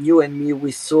 and you and me,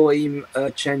 we saw him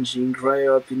changing,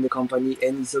 grow up in the company,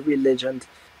 and he's a real legend.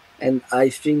 And I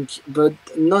think, but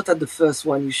not at the first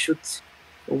one. You should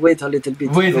wait a little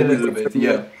bit. Wait a little bit,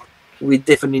 yeah. We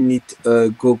definitely need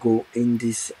Gogo in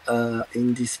this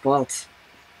part.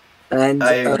 And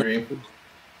I agree.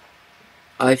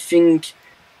 I think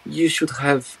you should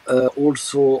have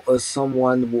also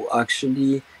someone who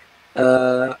actually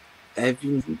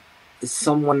having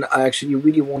someone I actually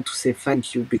really want to say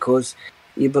thank you, because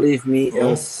you believe me,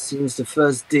 since the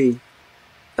first day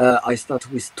I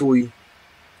started with Toy,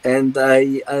 and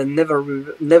I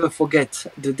never forget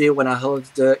the day when I heard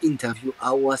the interview.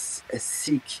 I was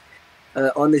sick,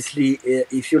 Honestly,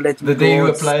 if you let me The day go you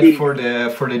out applied sick,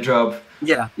 for the job.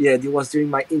 yeah, it was during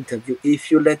my interview.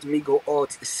 If you let me go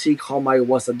out sick, how I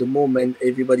was at the moment,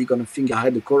 everybody gonna think I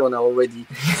had the corona already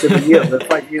 7 years,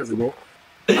 5 years ago.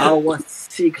 I was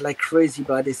sick like crazy,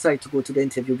 but I decided to go to the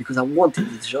interview because I wanted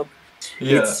this job.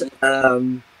 Yeah. It's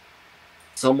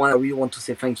someone I really want to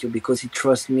say thank you because he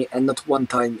trusts me, and not one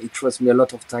time, he trusts me a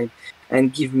lot of time,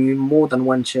 and give me more than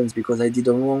one chance because I did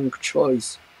a wrong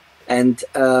choice. And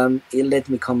he let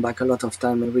me come back a lot of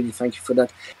time, and really thank you for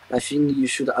that. I think you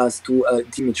should ask to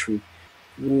Dimitri,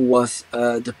 who was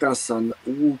the person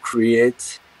who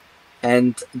create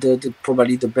and the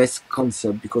probably the best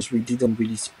concept, because we didn't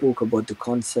really spoke about the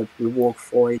concept, we work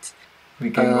for it. We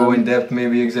can go in depth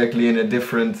maybe exactly in a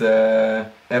different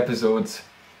episodes.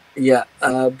 Yeah,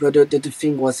 but the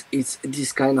thing was, it's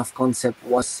this kind of concept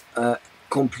was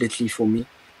completely for me,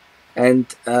 and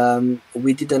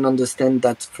we didn't understand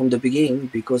that from the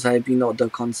beginning because I've been out the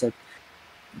concept.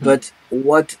 But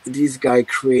what this guy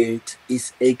create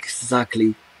is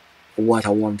exactly what I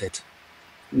wanted.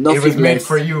 Nothing It was made less.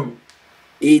 for you.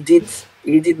 He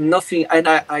did nothing, and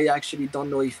I actually don't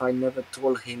know if I never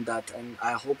told him that, and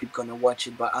I hope he's gonna watch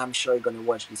it, but I'm sure he's gonna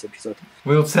watch this episode.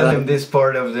 We'll tell him this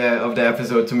part of the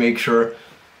episode to make sure.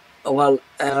 Well,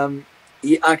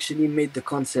 he actually made the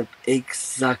concept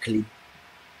exactly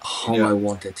how I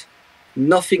wanted.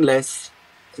 Nothing less,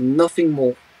 nothing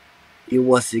more. It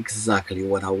was exactly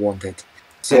what I wanted.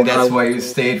 So and that's why you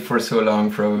stayed for so long,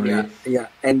 probably. Yeah.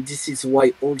 And this is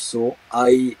why also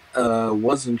I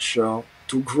wasn't sure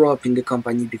to grow up in the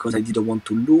company because I didn't want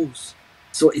to lose.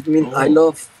 So it means I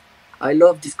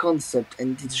love this concept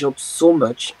and this job so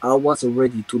much. I was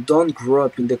ready to don't grow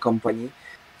up in the company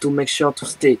to make sure to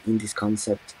stay in this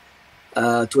concept.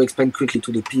 To explain quickly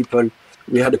to the people,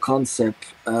 we had a concept.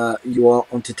 You are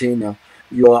entertainer,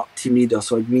 you are team leader,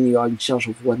 so it means you are in charge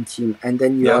of one team, and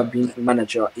then you are being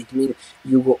manager. It means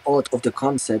you go out of the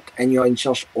concept and you are in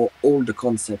charge of all the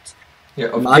concepts. Yeah,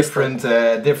 of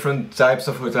different types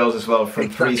of hotels as well, from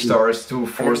 3 stars to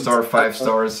 4 star, 5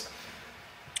 stars.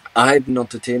 I've been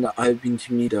entertainer, I've been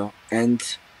team leader, and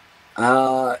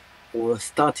I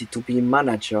started to be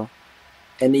manager.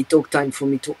 And it took time for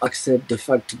me to accept the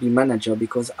fact to be manager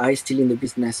because I still in the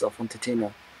business of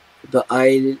entertainer. But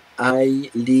I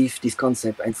leave this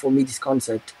concept, and for me this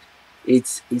concept,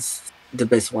 it's the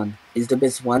best one. It's the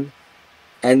best one,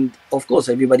 and of course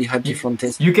everybody had different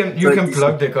tastes. You can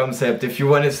plug the concept if you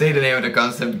want to say the name of the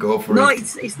concept. Go for it. No,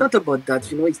 it's not about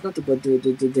that. It's not about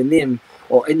the name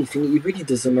or anything. It really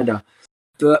doesn't matter.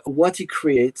 But what he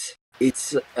creates,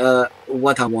 it's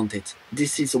what I wanted.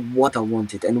 This is what I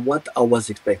wanted and what I was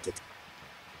expected.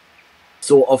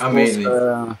 So of course,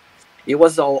 he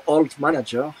was our old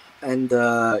manager, and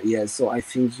so I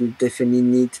think you definitely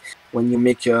need, when you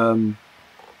make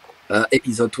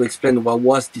episode, to explain what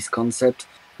was this concept.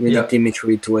 You need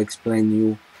Dimitri to explain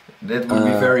you. That would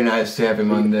be very nice to have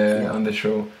him on the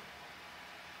show.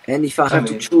 And if I have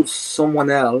to choose someone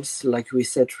else, like we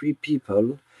said, 3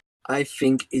 people, I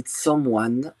think it's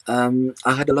someone. I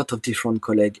had a lot of different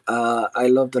colleagues. I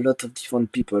loved a lot of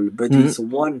different people, but it's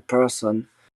one person.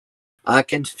 I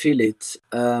can feel it.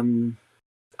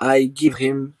 I give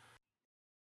him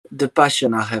the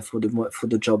passion I have for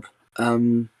the job.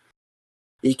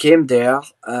 He came there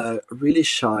really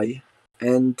shy,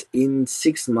 and in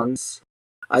 6 months,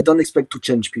 I don't expect to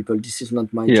change people. This is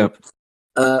not my job.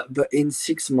 But in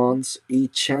 6 months, he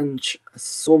changed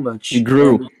so much. He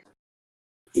grew.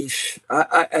 If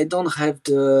I don't have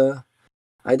the,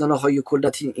 I don't know how you call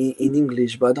that in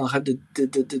English, but I don't have the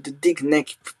big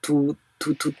neck to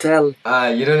tell.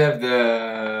 You don't have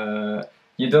the.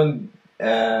 You don't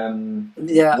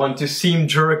want to seem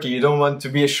jerky. You don't want to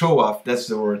be a show off. That's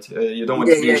the word. You don't want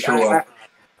to be a show off.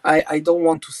 I don't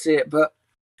want to say it, but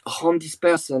how this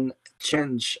person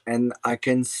changed, and I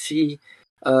can see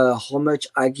how much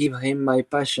I give him my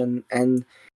passion, and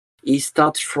he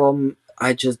starts from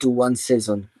I just do one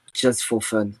season just for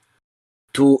fun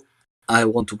to I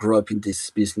want to grow up in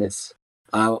this business.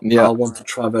 I want to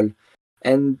travel,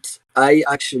 and I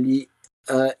actually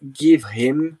give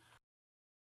him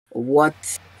what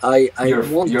I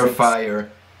wanted. Your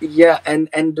fire. Yeah,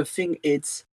 and the thing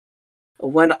is,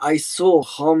 when I saw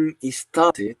how he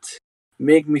started,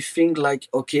 make me think like,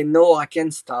 okay, no, I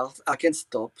can stop,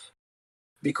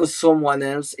 because someone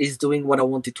else is doing what I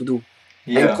wanted to do.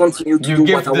 And continue to do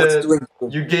what I was doing.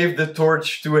 You gave the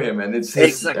torch to him, and it's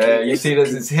his. You see that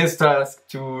it's his task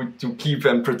to keep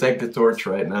and protect the torch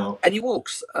right now. And he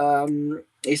works.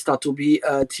 He start to be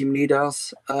team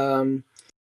leaders.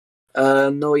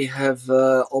 Now he have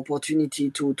opportunity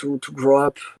to grow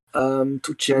up,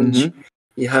 to change.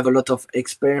 He have a lot of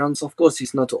experience. Of course,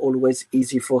 it's not always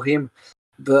easy for him,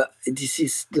 but this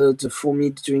is the for me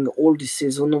during all this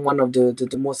season one of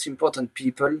the most important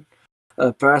people,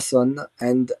 person,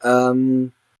 and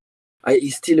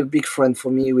he's still a big friend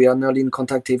for me. We are nearly in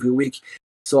contact every week,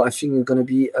 so I think he's gonna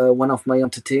be one of my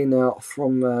entertainer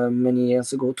from many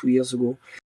years ago, 2 years ago.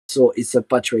 So it's a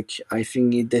Patrick. I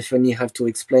think he definitely have to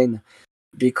explain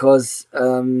because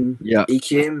he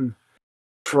came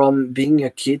from being a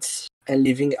kid and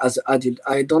living as an adult.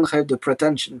 I don't have the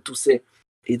pretension to say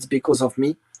it's because of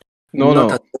me. No.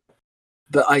 At all.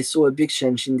 But I saw a big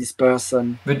change in this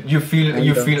person. But you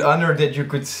feel honored that you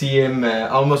could see him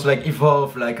almost like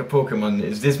evolve like a Pokemon.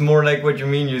 Is this more like what you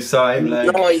mean? You saw him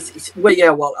like... No, it's well,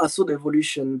 yeah. Well, I saw the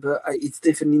evolution, but it's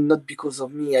definitely not because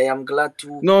of me. I am glad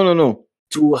to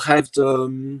to have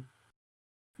the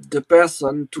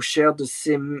person to share the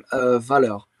same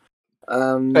value.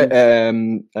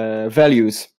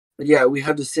 Values. Yeah, we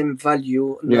have the same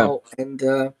value now, and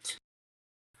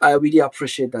I really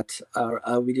appreciate that.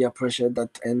 I really appreciate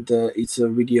that, and it's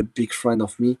really a big friend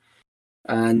of me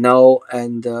now.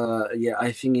 And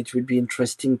I think it will be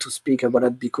interesting to speak about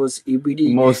that because he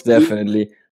really most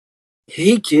definitely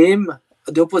he came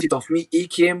the opposite of me. He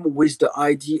came with the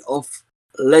idea of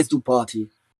let's do party.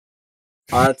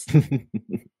 That's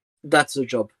a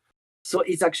job. So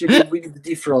it's actually really the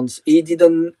difference. He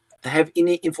didn't have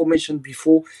any information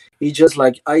before. He just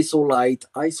like I saw light,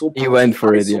 I saw party, he went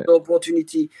for it. the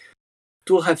opportunity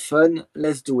to have fun.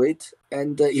 Let's do it.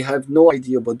 And he have no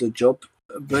idea about the job,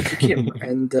 but he came.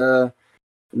 And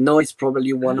now he's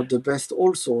probably one of the best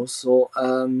also. So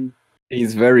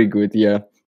he's very good. Yeah,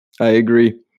 I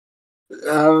agree.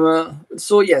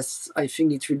 So yes, I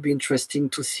think it will be interesting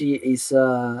to see his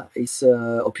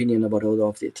opinion about all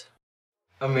of it.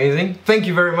 Amazing. Thank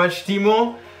you very much,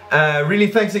 Timo. Really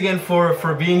thanks again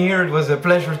for being here. It was a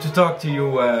pleasure to talk to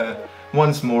you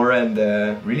once more, and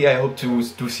really I hope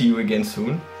to see you again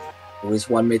soon. With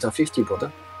 1.50 m,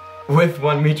 brother. With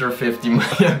 1.50 m.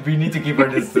 Yeah, we need to keep our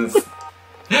distance.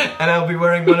 And I'll be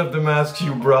wearing one of the masks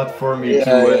you brought for me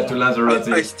to Lanzarote.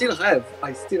 I still have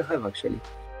actually.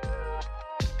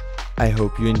 I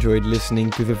hope you enjoyed listening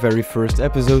to the very first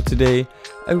episode today.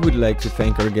 I would like to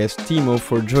thank our guest Timo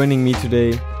for joining me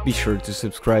today. Be sure to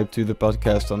subscribe to the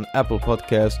podcast on Apple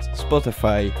Podcasts,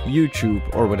 Spotify, YouTube,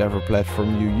 or whatever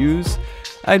platform you use.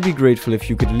 I'd be grateful if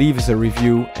you could leave us a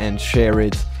review and share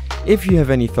it. If you have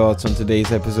any thoughts on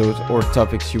today's episode or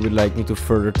topics you would like me to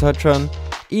further touch on,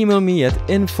 email me at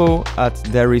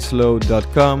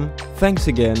info@darislow.com. Thanks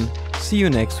again, see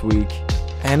you next week,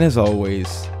 and as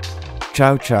always,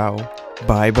 ciao ciao,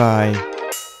 bye bye.